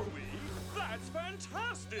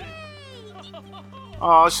 fantastic!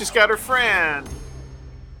 Oh, she's got her friend.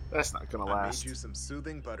 That's not gonna I last. made you some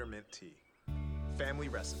soothing buttermint tea. Family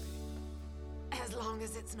recipe. As long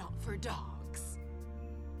as it's not for dogs.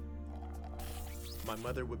 My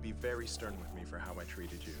mother would be very stern with me for how I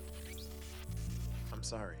treated you. I'm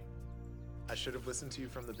sorry. I should have listened to you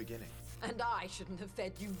from the beginning. And I shouldn't have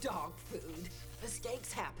fed you dog food.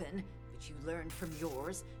 Mistakes happen, but you learned from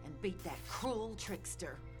yours and beat that cruel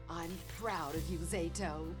trickster. I'm proud of you,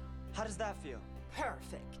 Zato. How does that feel?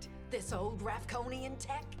 Perfect. This old Ravkonian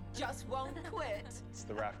tech just won't quit. It's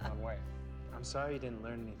the Ravkon way. I'm sorry you didn't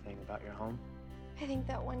learn anything about your home. I think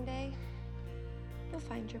that one day you'll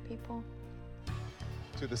find your people.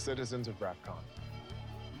 To the citizens of Ravkon,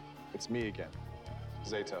 it's me again,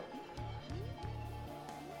 Zato.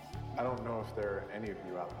 I don't know if there are any of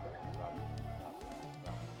you out there.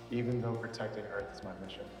 Even though protecting Earth is my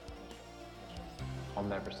mission, I'll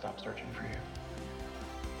never stop searching for you.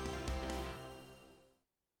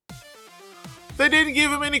 They didn't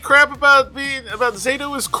give him any crap about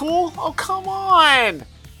Zato is cool? Oh, come on!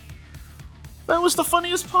 That was the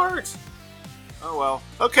funniest part. Oh, well.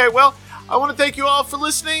 Okay, well, I want to thank you all for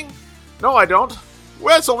listening. No, I don't.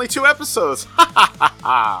 Well, it's only 2 episodes. Ha ha ha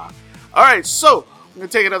ha. Alright, so, I'm going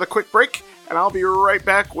to take another quick break, and I'll be right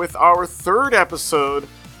back with our 3rd episode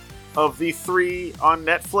of the 3 on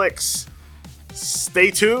Netflix. Stay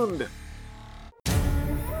tuned.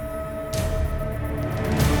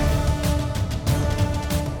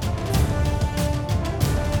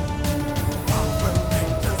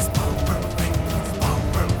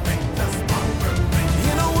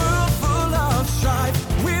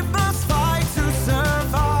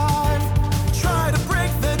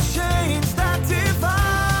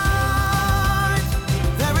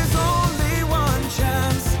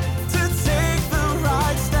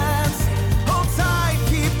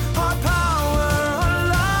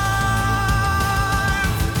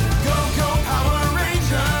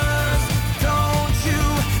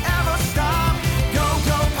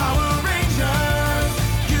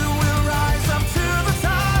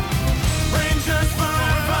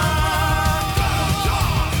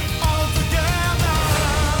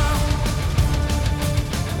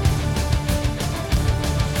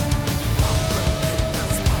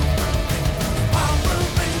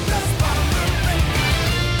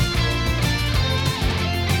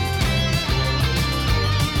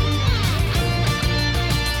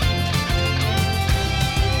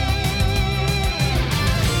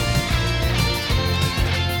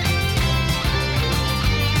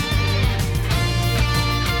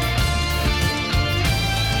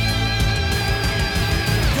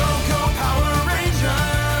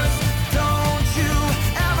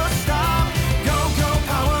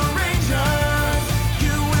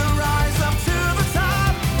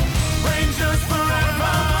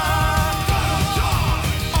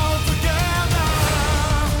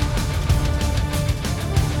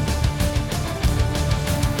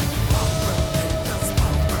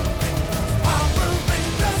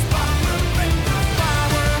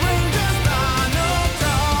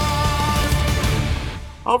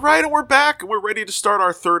 Alright, and we're back, and we're ready to start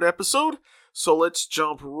our 3rd episode. So let's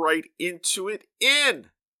jump right into it in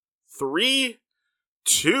 3,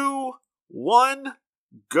 2, 1,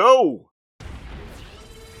 go!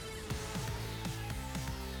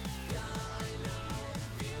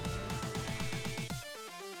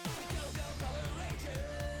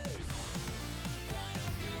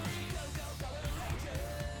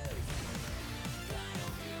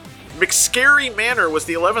 McScary Manor was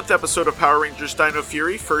the 11th episode of Power Rangers Dino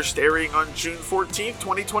Fury, first airing on June 14,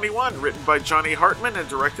 2021, written by Johnny Hartman and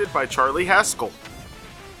directed by Charlie Haskell.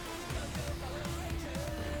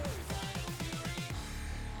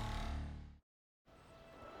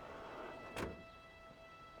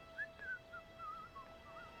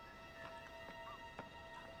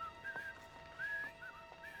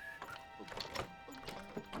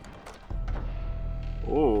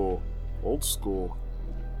 Oh, old school.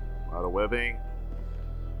 A lot of webbing.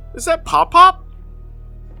 Is that Pop Pop?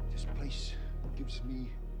 This place gives me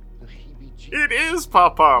the heebie-jeebies. It is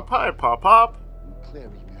Pop Pop. Hi, Pop Pop. Clary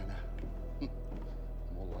Manor.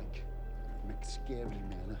 More like McScary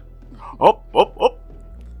Manor. Oh.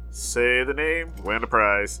 Say the name, win a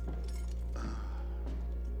prize.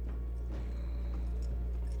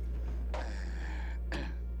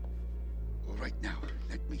 Right now,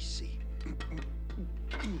 let me see.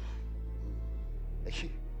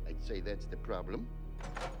 I'd say that's the problem.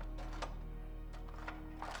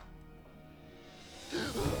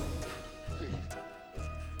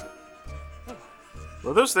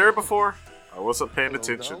 Were those there before? I wasn't paying Hello,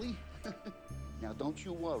 attention. Dolly. Now don't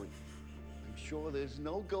you worry. I'm sure there's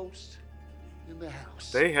no ghost in the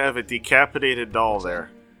house. They have a decapitated doll there.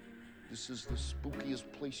 This is the spookiest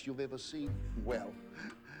place you've ever seen? Well,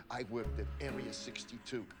 I worked at Area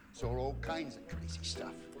 62, saw all kinds of crazy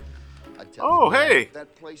stuff. I tell Oh, you, hey!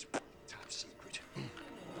 that place, top secret.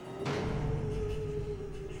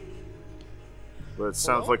 But it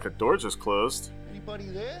sounds like a door just closed. Anybody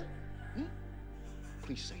there?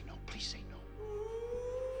 Please say no. Please say no.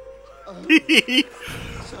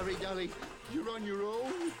 Sorry, Dolly. You're on your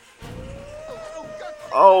own. Oh, God.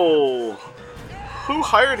 Oh, who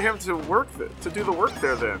hired him to to do the work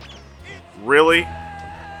there then? Really?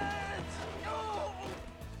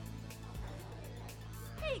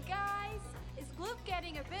 Hey guys, is Gloop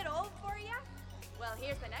getting a bit old for you? Well,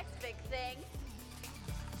 here's the next big thing.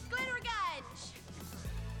 Glitter Gunge!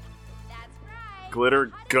 That's right.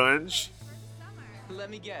 Glitter Gunge? Let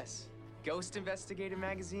me guess. Ghost Investigator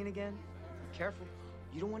magazine again? Careful.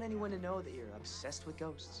 You don't want anyone to know that you're obsessed with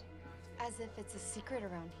ghosts. As if it's a secret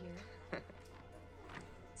around here.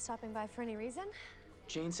 Stopping by for any reason?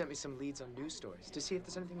 Jane sent me some leads on news stories to see if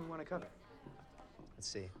there's anything we want to cover. Let's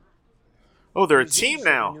see. Oh, they're a Museum team just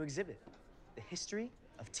opened now. A new exhibit. The history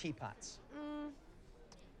of teapots.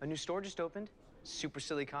 A new store just opened. Super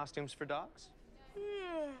silly costumes for dogs.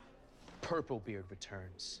 Purple Beard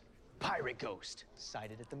returns. Pirate Ghost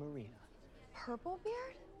sighted at the marina. Purple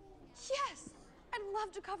Beard? Yes! I'd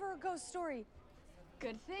love to cover a ghost story.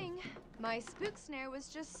 Good thing. My spook snare was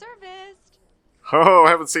just serviced. Oh, I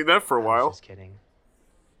haven't seen that for a while. Just kidding.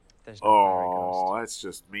 There's no Oh, that's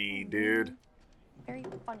just mean, dude. Very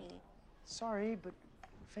funny. Sorry, but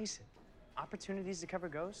face it. Opportunities to cover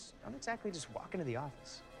ghosts aren't exactly just walking to the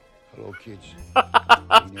office. Hello, kids.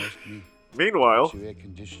 Jane asked me. Meanwhile. It's your air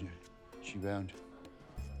conditioner. She round.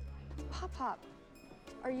 Pop,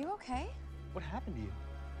 are you okay? What happened to you?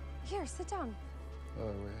 Here, sit down.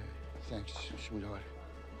 Oh, thanks, sweetheart.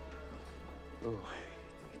 Oh,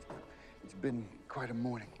 it's been quite a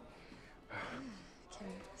morning. I can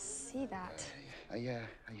see that. I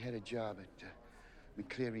had a job at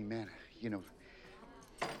McCleary Manor. You know,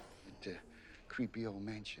 the creepy old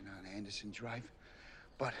mansion on Anderson Drive.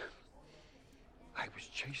 But I was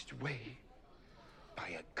chased away by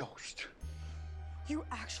a ghost. You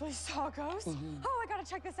actually saw a ghost? Oh, I gotta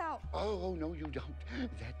check this out. Oh, no, you don't.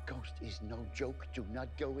 That ghost is no joke. Do not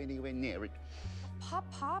go anywhere near it.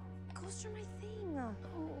 Pop, ghosts are my thing.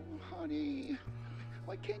 Oh, honey.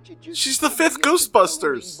 Why can't you just... She's the fifth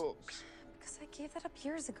Ghostbusters. Because I gave that up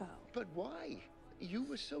years ago. But why? You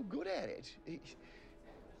were so good at it.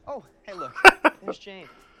 Oh, hey, look. There's Jane.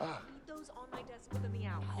 Those on my desk within the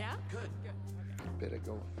hour, yeah? Good. Better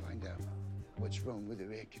go find out what's wrong with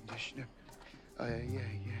her air conditioner. Yeah.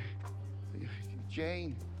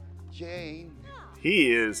 Jane.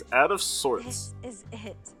 He is out of sorts. This is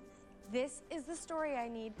it. This is the story I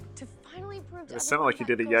need to finally prove to It sounded like he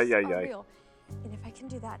did a everyone that yeah. ghosts are real. And if I can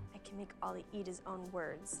do that, I can make Ollie eat his own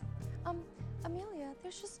words. Amelia,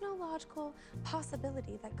 there's just no logical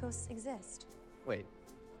possibility that ghosts exist. Wait,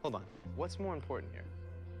 hold on. What's more important here?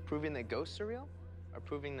 Proving that ghosts are real, or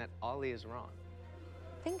proving that Ollie is wrong?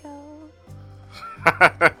 Bingo.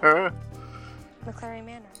 McCleary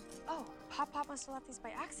Manor. Oh, Pop must have left these by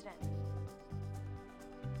accident.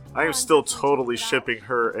 I am still totally shipping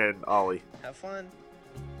her and Ollie. Have fun.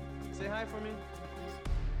 Say hi for me.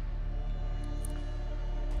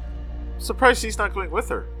 Surprised he's not going with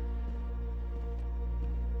her.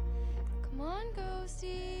 Come on,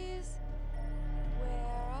 ghosties.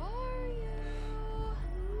 Where are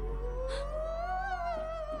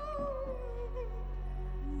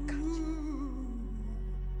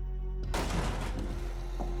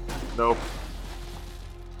Nope.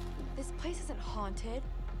 This place isn't haunted.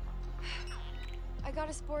 I got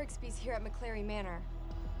a Sporix piece here at McCleary Manor.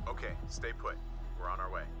 Okay, stay put. We're on our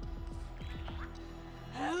way.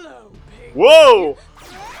 Hello, pig. Whoa!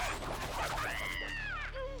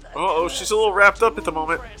 Uh-oh, she's a little wrapped up at the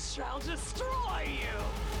moment. Shall destroy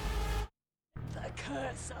you. The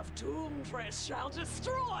curse of Doompress shall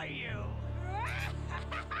destroy you.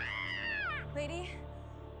 Lady,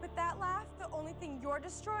 with that laugh, the only thing you're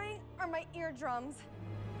destroying are my eardrums.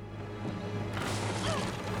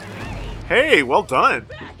 Hey, well done.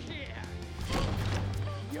 Back here.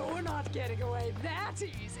 You're not getting away that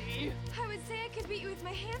easy. I would say I could beat you with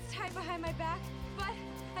my hands tied behind my back, but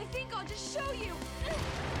I think I'll just show you.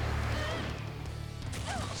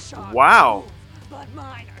 Sharp Wow. move, but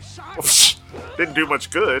mine are sharp. Didn't do much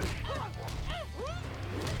good.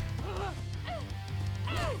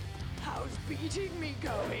 How's beating me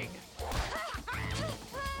going?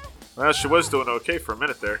 Well, she was doing okay for a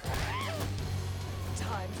minute there.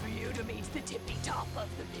 Time for you to never made the tippy top of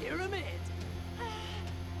the pyramid.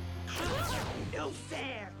 No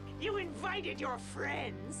fair. You invited your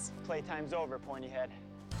friends. Playtime's over, pointy head.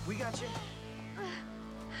 We got you.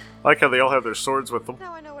 I like how they all have their swords with them.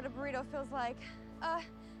 Now I know what a burrito feels like. A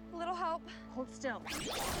little help. Hold still.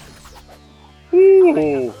 Ooh.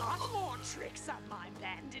 A lot more tricks on my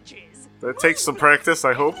bandages. That takes some practice,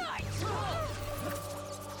 I hope. Are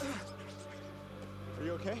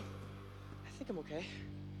you okay? I think I'm okay.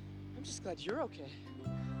 I'm just glad you're okay.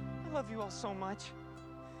 I love you all so much.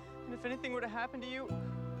 And if anything were to happen to you...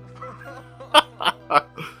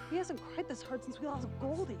 He hasn't cried this hard since we lost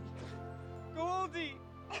Goldie. Goldie!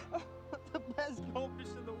 The best goldfish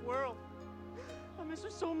in the world. I miss her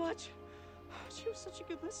so much. She was such a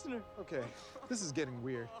good listener. Okay, this is getting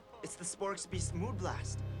weird. It's the Sporks Beast Mood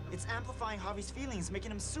Blast. It's amplifying Javi's feelings,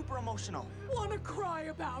 making him super emotional. Wanna cry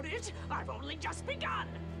about it? I've only just begun.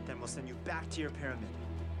 Then we'll send you back to your pyramid.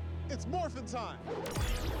 It's morphin' time!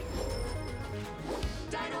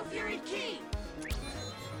 Dino Fury Key!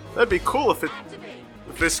 That'd be cool if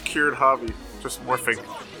this cured Javi. Just morphing.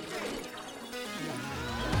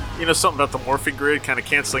 You know, something about the morphing grid kind of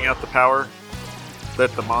canceling out the power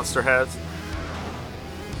that the monster has?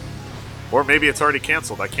 Or maybe it's already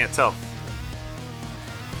canceled, I can't tell.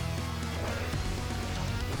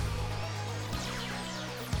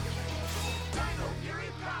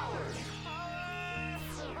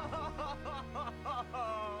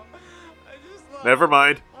 Never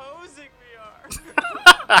mind.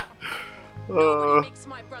 Nobody makes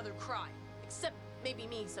my brother cry, except maybe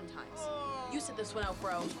me sometimes. You sit this one out,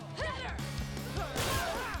 bro.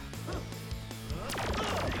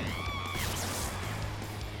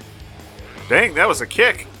 Dang, that was a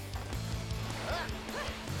kick.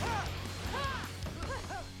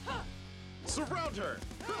 Surround her!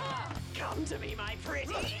 Come to me, my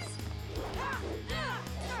pretties.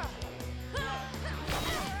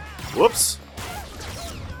 Whoops.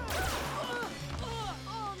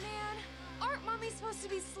 Oh man, aren't mommies supposed to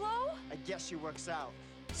be slow? I guess she works out.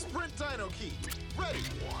 Sprint Dino Key! Ready!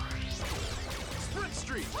 Sprint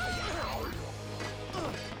Street!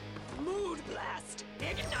 Mood Blast!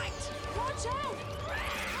 Ignite! Watch out!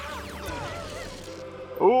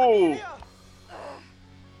 Ooh.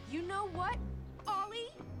 You know what, Ollie?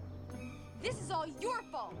 This is all your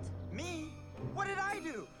fault. Me? What did I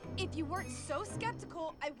do? If you weren't so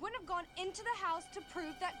skeptical, I wouldn't have gone into the house to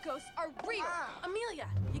prove that ghosts are real. Amelia,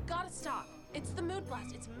 you gotta stop. It's the mood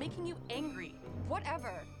blast. It's making you angry.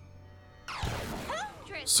 Whatever.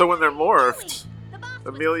 So when they're morphed,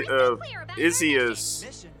 Izzy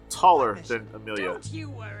is taller than Amelia. Don't you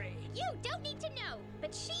worry. You don't need to know,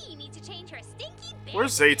 but she needs to change her stinky bear.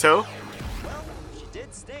 Where's Zato? Well, she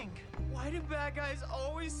did stink. Why do bad guys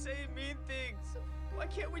always say mean things? Why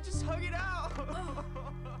can't we just hug it out?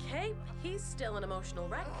 Okay, he's still an emotional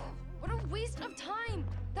wreck. What a waste of time.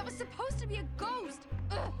 That was supposed to be a ghost.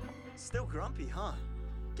 Ugh. Still grumpy, huh?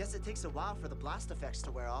 Guess it takes a while for the blast effects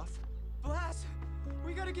to wear off. Blast!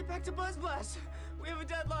 We gotta get back to Buzz Blast. We have a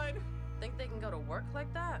deadline. Think they can go to work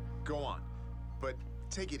like that? Go on, but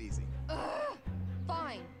take it easy.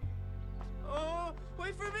 Fine. Oh,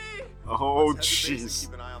 wait for me! Oh, Let's head to base and jeez.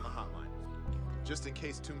 keep an eye on the hotline, just in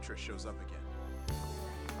case Tombtress shows up again.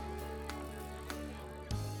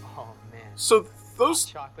 Oh man. So those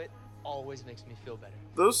Chocolate always makes me feel better.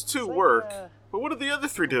 those two It's like, work, but what did the other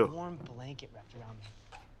three A do? warm blanket wrapped around me,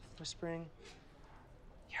 whispering,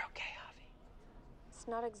 "You're okay, Javi." It's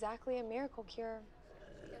not exactly a miracle cure.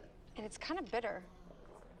 And it's kind of bitter.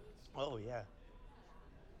 Oh yeah.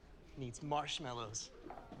 Needs marshmallows.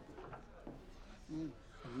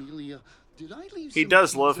 Amelia, did I leave He some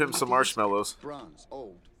does keys love on him the some desk? marshmallows. Bronze,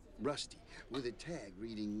 old, rusty, with a tag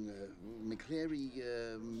reading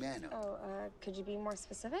McCleary Manor. Oh, could you be more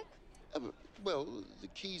specific? Well, the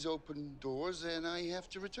keys open doors and I have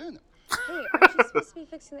to return them. Hey, aren't you supposed to be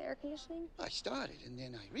fixing the air conditioning? I started and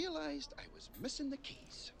then I realized I was missing the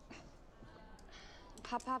keys.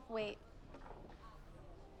 Pop, wait.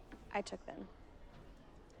 I took them.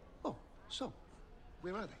 Oh, so,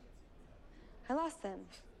 where are they? I lost them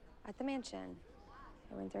at the mansion.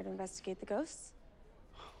 I went there to investigate the ghosts.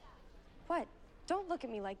 What? Don't look at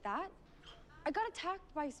me like that. I got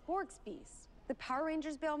attacked by Sporks Beast. The Power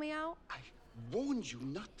Rangers bailed me out. I warned you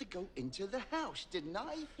not to go into the house, didn't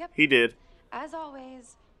I? Yep. He did. As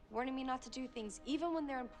always, warning me not to do things even when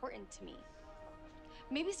they're important to me.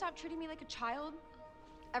 Maybe stop treating me like a child.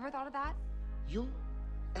 Ever thought of that? You're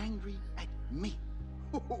angry at me.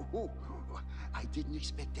 I didn't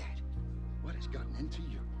expect that. What has gotten into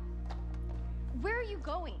you? Where are you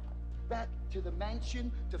going? Back to the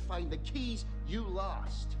mansion to find the keys you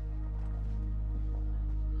lost.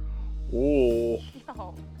 Oh.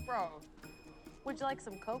 No, bro. Would you like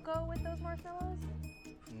some cocoa with those marshmallows?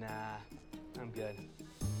 Nah, I'm good.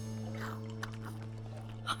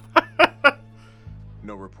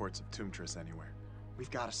 No reports of Tombtress anywhere. We've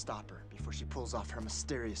got to stop her before she pulls off her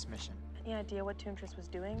mysterious mission. Any idea what Tombtress was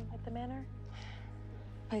doing at the manor?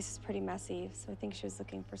 The place is pretty messy, so I think she was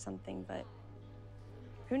looking for something, but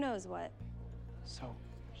who knows what. So,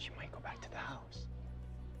 she might go back to the house.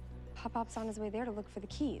 Pop-Pop's on his way there to look for the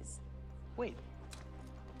keys. Wait.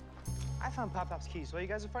 I found Pop-Pop's keys while you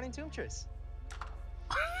guys were fighting Tombtress.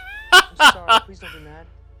 I'm sorry, please don't be mad.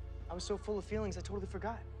 I was so full of feelings, I totally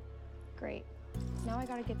forgot. Great. Now I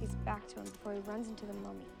gotta get these back to him before he runs into the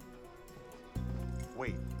mummy.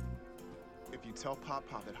 Wait. If you tell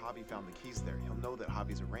Pop-Pop that Javi found the keys there, he'll know that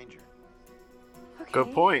Javi's a ranger. Okay.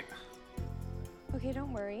 Good point. Okay,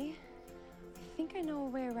 don't worry. I think I know a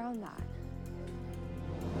way around that.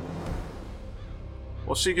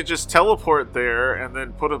 Well, she could just teleport there and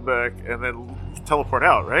then put him back and then teleport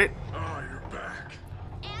out, right? Oh, you're back.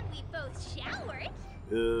 And we both showered.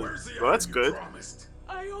 Well, that's good.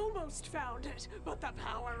 I almost found it, but the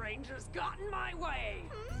Power Rangers got in my way.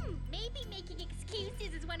 Maybe making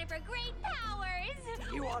excuses is one of her great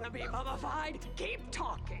powers. You want to be mummified? Keep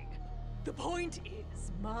talking. The point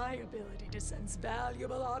is, my ability to sense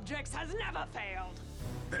valuable objects has never failed.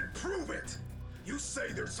 Then prove it! You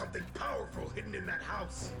say there's something powerful hidden in that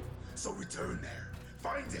house. So return there,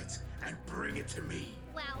 find it, and bring it to me.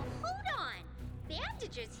 Well, hold on.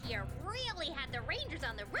 Bandagers here really had the Rangers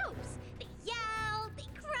on the ropes. They yelled, they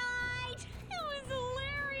cried. It was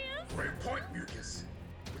hilarious. Great point, Mucus.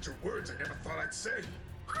 But your words I never thought I'd say.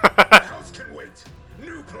 The house can wait.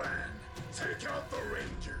 New plan. Take out the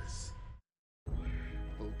Rangers.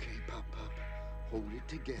 Okay, Pop-Pop. Hold it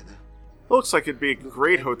together. Looks like it'd be a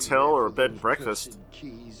great hotel or a bed and breakfast.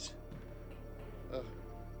 Keys.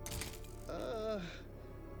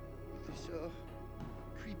 This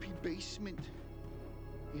creepy basement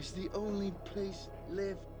is the only place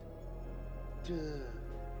left to...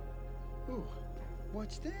 Oh,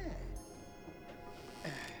 what's that?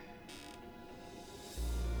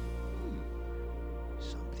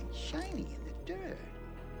 Something shiny in the dirt.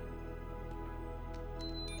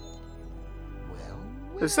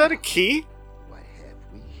 Well, Is that a key? what have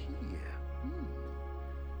we here?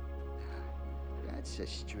 That's a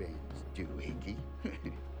strange doohickey.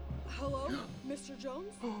 Hello, Mr.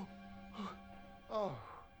 Jones? Oh,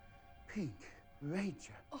 Pink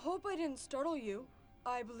Ranger. I hope I didn't startle you.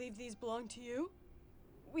 I believe these belong to you.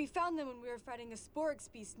 We found them when we were fighting a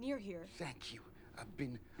Sporix beast near here. Thank you. I've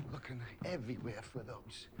been looking everywhere for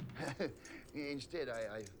those. Instead,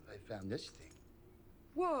 I found this thing.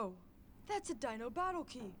 Whoa, that's a Dino Battle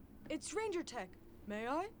Key. It's Ranger Tech. May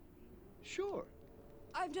I? Sure.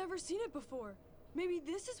 I've never seen it before. Maybe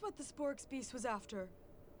this is what the Sporix beast was after.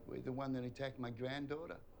 With the one that attacked my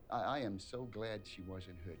granddaughter? I am so glad she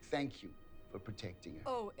wasn't hurt. Thank you for protecting her.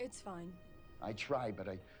 Oh, it's fine. I try, but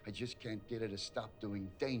I just can't get her to stop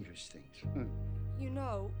doing dangerous things. You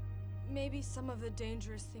know, maybe some of the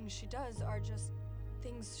dangerous things she does are just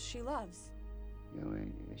things she loves. You know,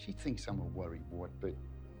 she thinks I'm a worrywart, but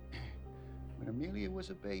when Amelia was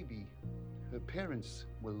a baby, her parents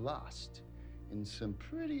were lost in some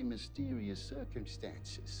pretty mysterious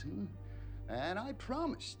circumstances. And I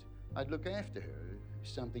promised I'd look after her if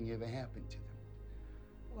something ever happened to them.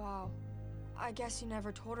 Wow. I guess you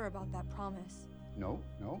never told her about that promise. No,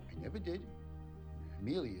 I never did.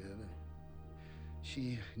 Amelia,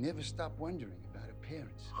 she never stopped wondering about her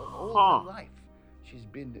parents. All her life, she's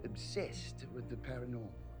been obsessed with the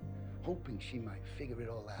paranormal, hoping she might figure it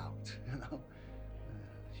all out, you know?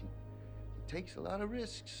 She takes a lot of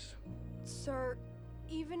risks. Sir,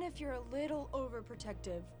 even if you're a little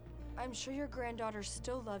overprotective, I'm sure your granddaughter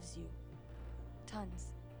still loves you.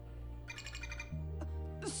 Tons.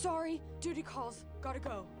 Sorry, duty calls. Gotta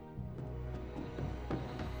go.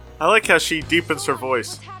 I like how she deepens her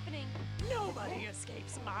voice. Nobody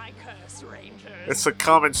escapes my curse, Rangers. It's a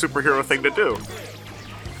common superhero thing to do.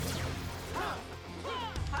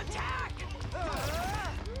 Attack!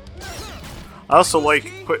 I also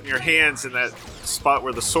like putting your hands in that spot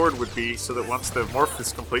where the sword would be, so that once the morph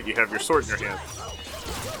is complete, you have your sword in your hand.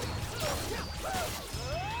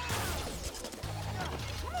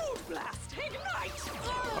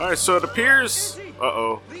 Alright, so it appears...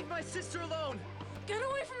 Uh-oh. Leave my sister alone! Get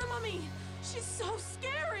away from the mummy! She's so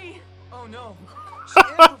scary! Oh no. She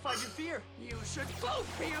amplified your fear. You should both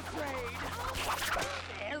be afraid.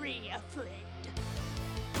 Very afraid.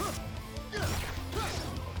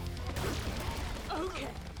 Okay,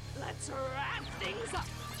 let's wrap things up.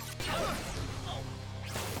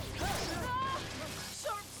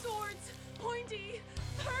 Sharp swords!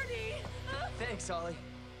 Thanks, Ollie.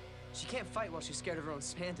 She can't fight while she's scared of her own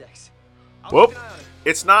spandex. Whoop.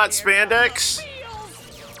 It's not spandex.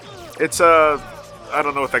 It's I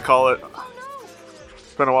don't know what they call it.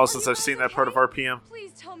 It's been a while since I've seen that part of RPM.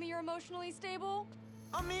 Please tell me you're emotionally stable.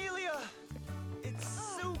 Amelia! It's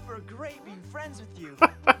super great being friends with you.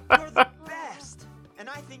 You're the best. And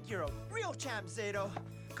I think you're a real champ, Zato.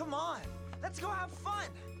 Come on, let's go have fun.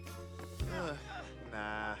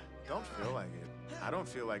 Nah, don't feel like it. I don't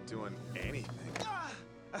feel like doing anything.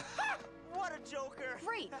 What a joker!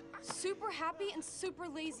 Great! Super happy and super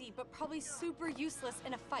lazy, but probably super useless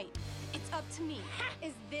in a fight. It's up to me.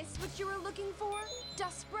 Is this what you were looking for?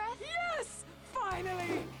 Dust breath? Yes!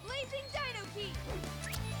 Finally! Blazing Dino Key!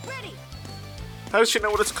 Ready! How does she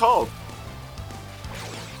know what it's called?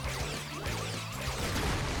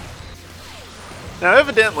 Now,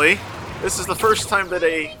 evidently, this is the first time that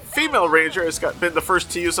a female ranger has been the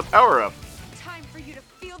first to use a power-up. Time for you to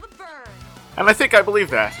feel the burn. And I think I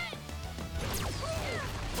believe that.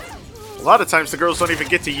 A lot of times the girls don't even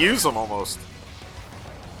get to use them almost.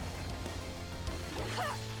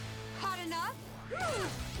 Hot enough?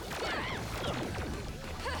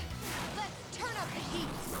 Let's turn up the heat.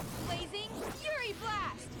 Blazing Fury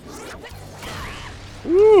Blast.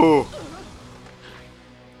 Ooh.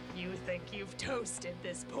 You think you've toasted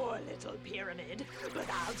this poor little pyramid, but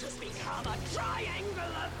I'll just become a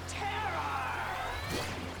triangle of terror!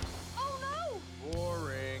 Oh no!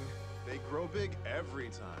 Boring. They grow big every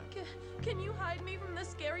time. Can you hide me from the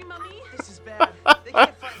scary mummy? This is bad. They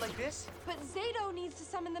can't fight like this. But Zato needs to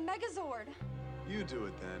summon the Megazord. You do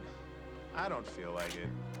it then. I don't feel like it.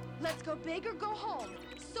 Let's go big or go home.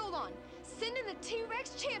 Solon, send in the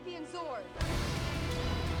T-Rex Champion Zord.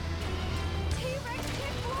 T-Rex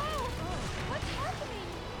can't blow. What's happening?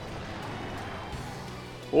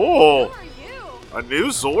 Oh. Who are you? A new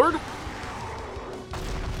Zord?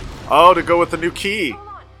 Oh, to go with the new key.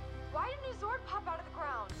 Why did new Zord pop out of the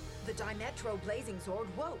ground? The Dimetro Blazing Zord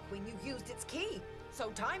woke when you used its key.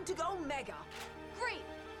 So time to go Mega. Great!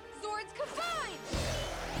 Zords combined!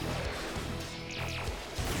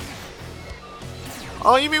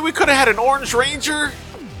 Oh, you mean we could have had an Orange Ranger?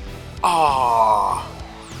 Aww.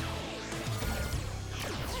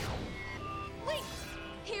 Link,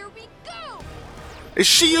 here we go! Is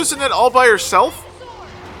she using it all by herself?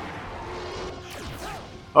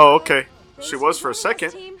 Oh, okay. She was for a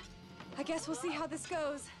second. Team. I guess we'll see how this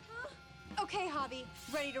goes. Okay, Javi,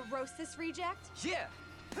 ready to roast this reject? Yeah.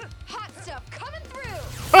 Hot stuff coming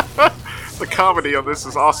through! The comedy on this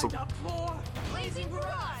is awesome. Blazing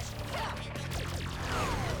Barrage!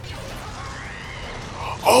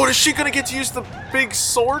 Oh, is she gonna get to use the big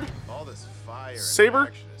sword? All this fire Saber? and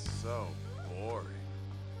action is so boring.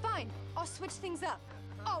 Fine, I'll switch things up.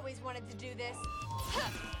 Always wanted to do this.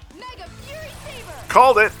 Mega Fury Saber!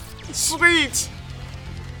 Called it. Sweet.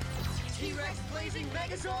 T-Rex Blazing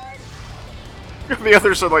Megazord! The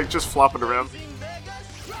others are like just flopping around. Mega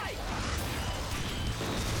Strike!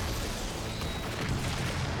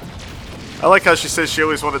 I like how she says she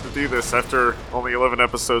always wanted to do this after only 11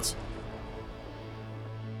 episodes.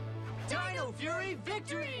 Dino Fury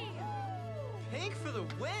victory! Pink for the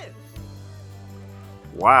win!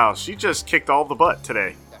 Wow, she just kicked all the butt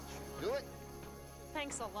today. Do it.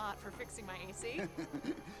 Thanks a lot for fixing my AC.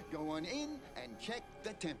 Go on in and check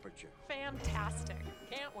the temperature. Fantastic.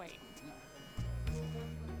 Can't wait.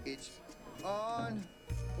 It's on.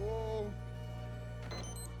 Oh.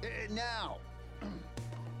 Now. It's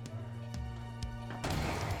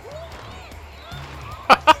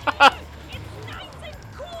nice and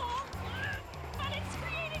cool, but it's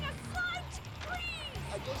creating a slight freeze.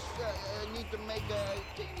 I just need to make a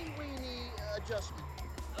teeny-weeny adjustment.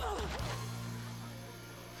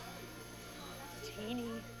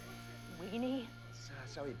 Teeny weeny.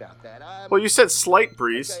 Sorry about that. Well, you said slight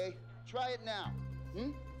breeze. Okay, try it now.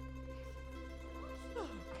 Hmm?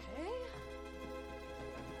 Okay.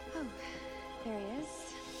 Oh, there he is.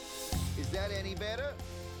 Is that any better?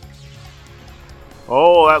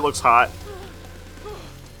 Oh, that looks hot.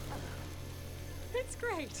 It's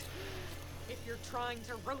great. If you're trying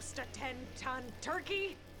to roast a 10-ton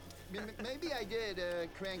turkey. Maybe I did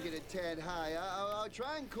crank it a tad high. I'll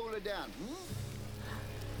try and cool it down. Hmm?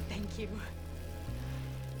 Thank you.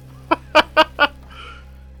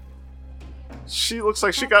 She looks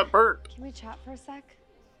like she got burnt. Can we chat for a sec?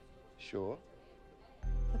 Sure.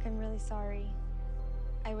 Look, I'm really sorry.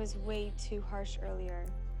 I was way too harsh earlier.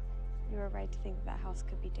 You were right to think that house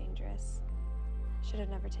could be dangerous. Should have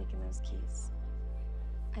never taken those keys.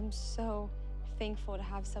 I'm so thankful to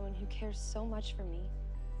have someone who cares so much for me.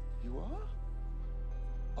 You are?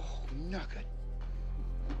 Oh, nugget.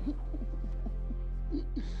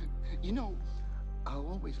 You know, I'll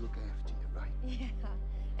always look after you, right? Yeah,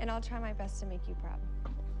 and I'll try my best to make you proud.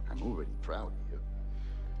 I'm already proud of you.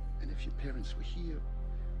 And if your parents were here,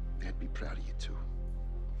 they'd be proud of you too.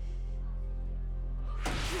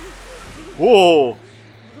 Whoa!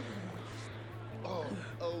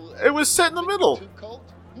 It was set in the middle.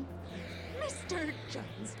 Mr.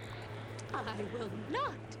 Jones, I will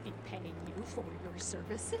not be paying you for your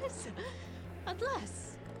services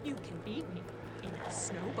unless you can beat me in a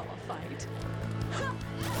snowball fight.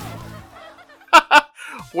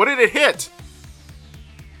 What did it hit?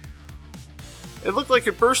 It looked like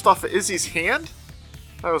it burst off of Izzy's hand.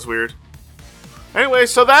 That was weird. Anyway,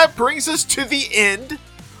 so that brings us to the end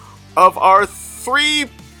of our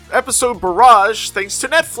 3-episode barrage thanks to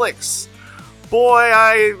Netflix. Boy,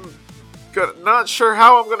 I'm not sure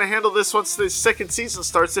how I'm going to handle this once the second season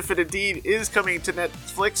starts, if it indeed is coming to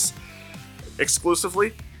Netflix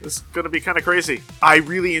exclusively. It's going to be kind of crazy. I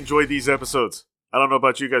really enjoyed these episodes. I don't know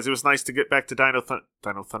about you guys. It was nice to get back to Dino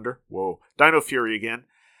Thunder? Whoa. Dino Fury again.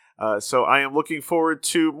 So I am looking forward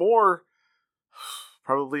to more,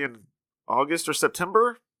 probably in August or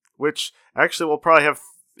September, which actually we'll probably have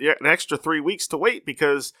an extra 3 weeks to wait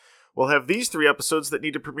because we'll have these 3 episodes that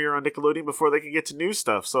need to premiere on Nickelodeon before they can get to new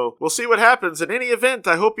stuff. So we'll see what happens. In any event,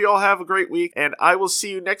 I hope you all have a great week, and I will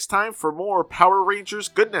see you next time for more Power Rangers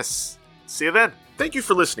goodness. See you then. Thank you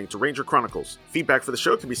for listening to Ranger Chronicles. Feedback for the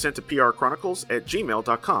show can be sent to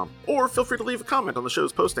prchronicles@gmail.com, or feel free to leave a comment on the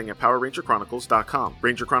show's posting at powerrangerchronicles.com.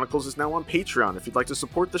 Ranger Chronicles is now on Patreon. If you'd like to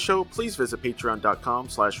support the show, please visit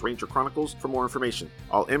patreon.com/rangerchronicles for more information.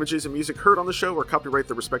 All images and music heard on the show are copyright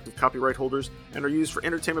their respective copyright holders and are used for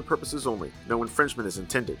entertainment purposes only. No infringement is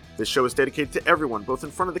intended. This show is dedicated to everyone, both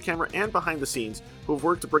in front of the camera and behind the scenes, who have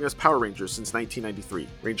worked to bring us Power Rangers since 1993.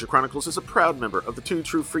 Ranger Chronicles is a proud member of the Two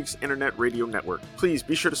True Freaks Internet Radio Network. Please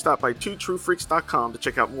be sure to stop by twotruefreaks.com to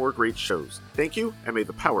check out more great shows. Thank you, and may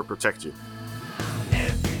the power protect you.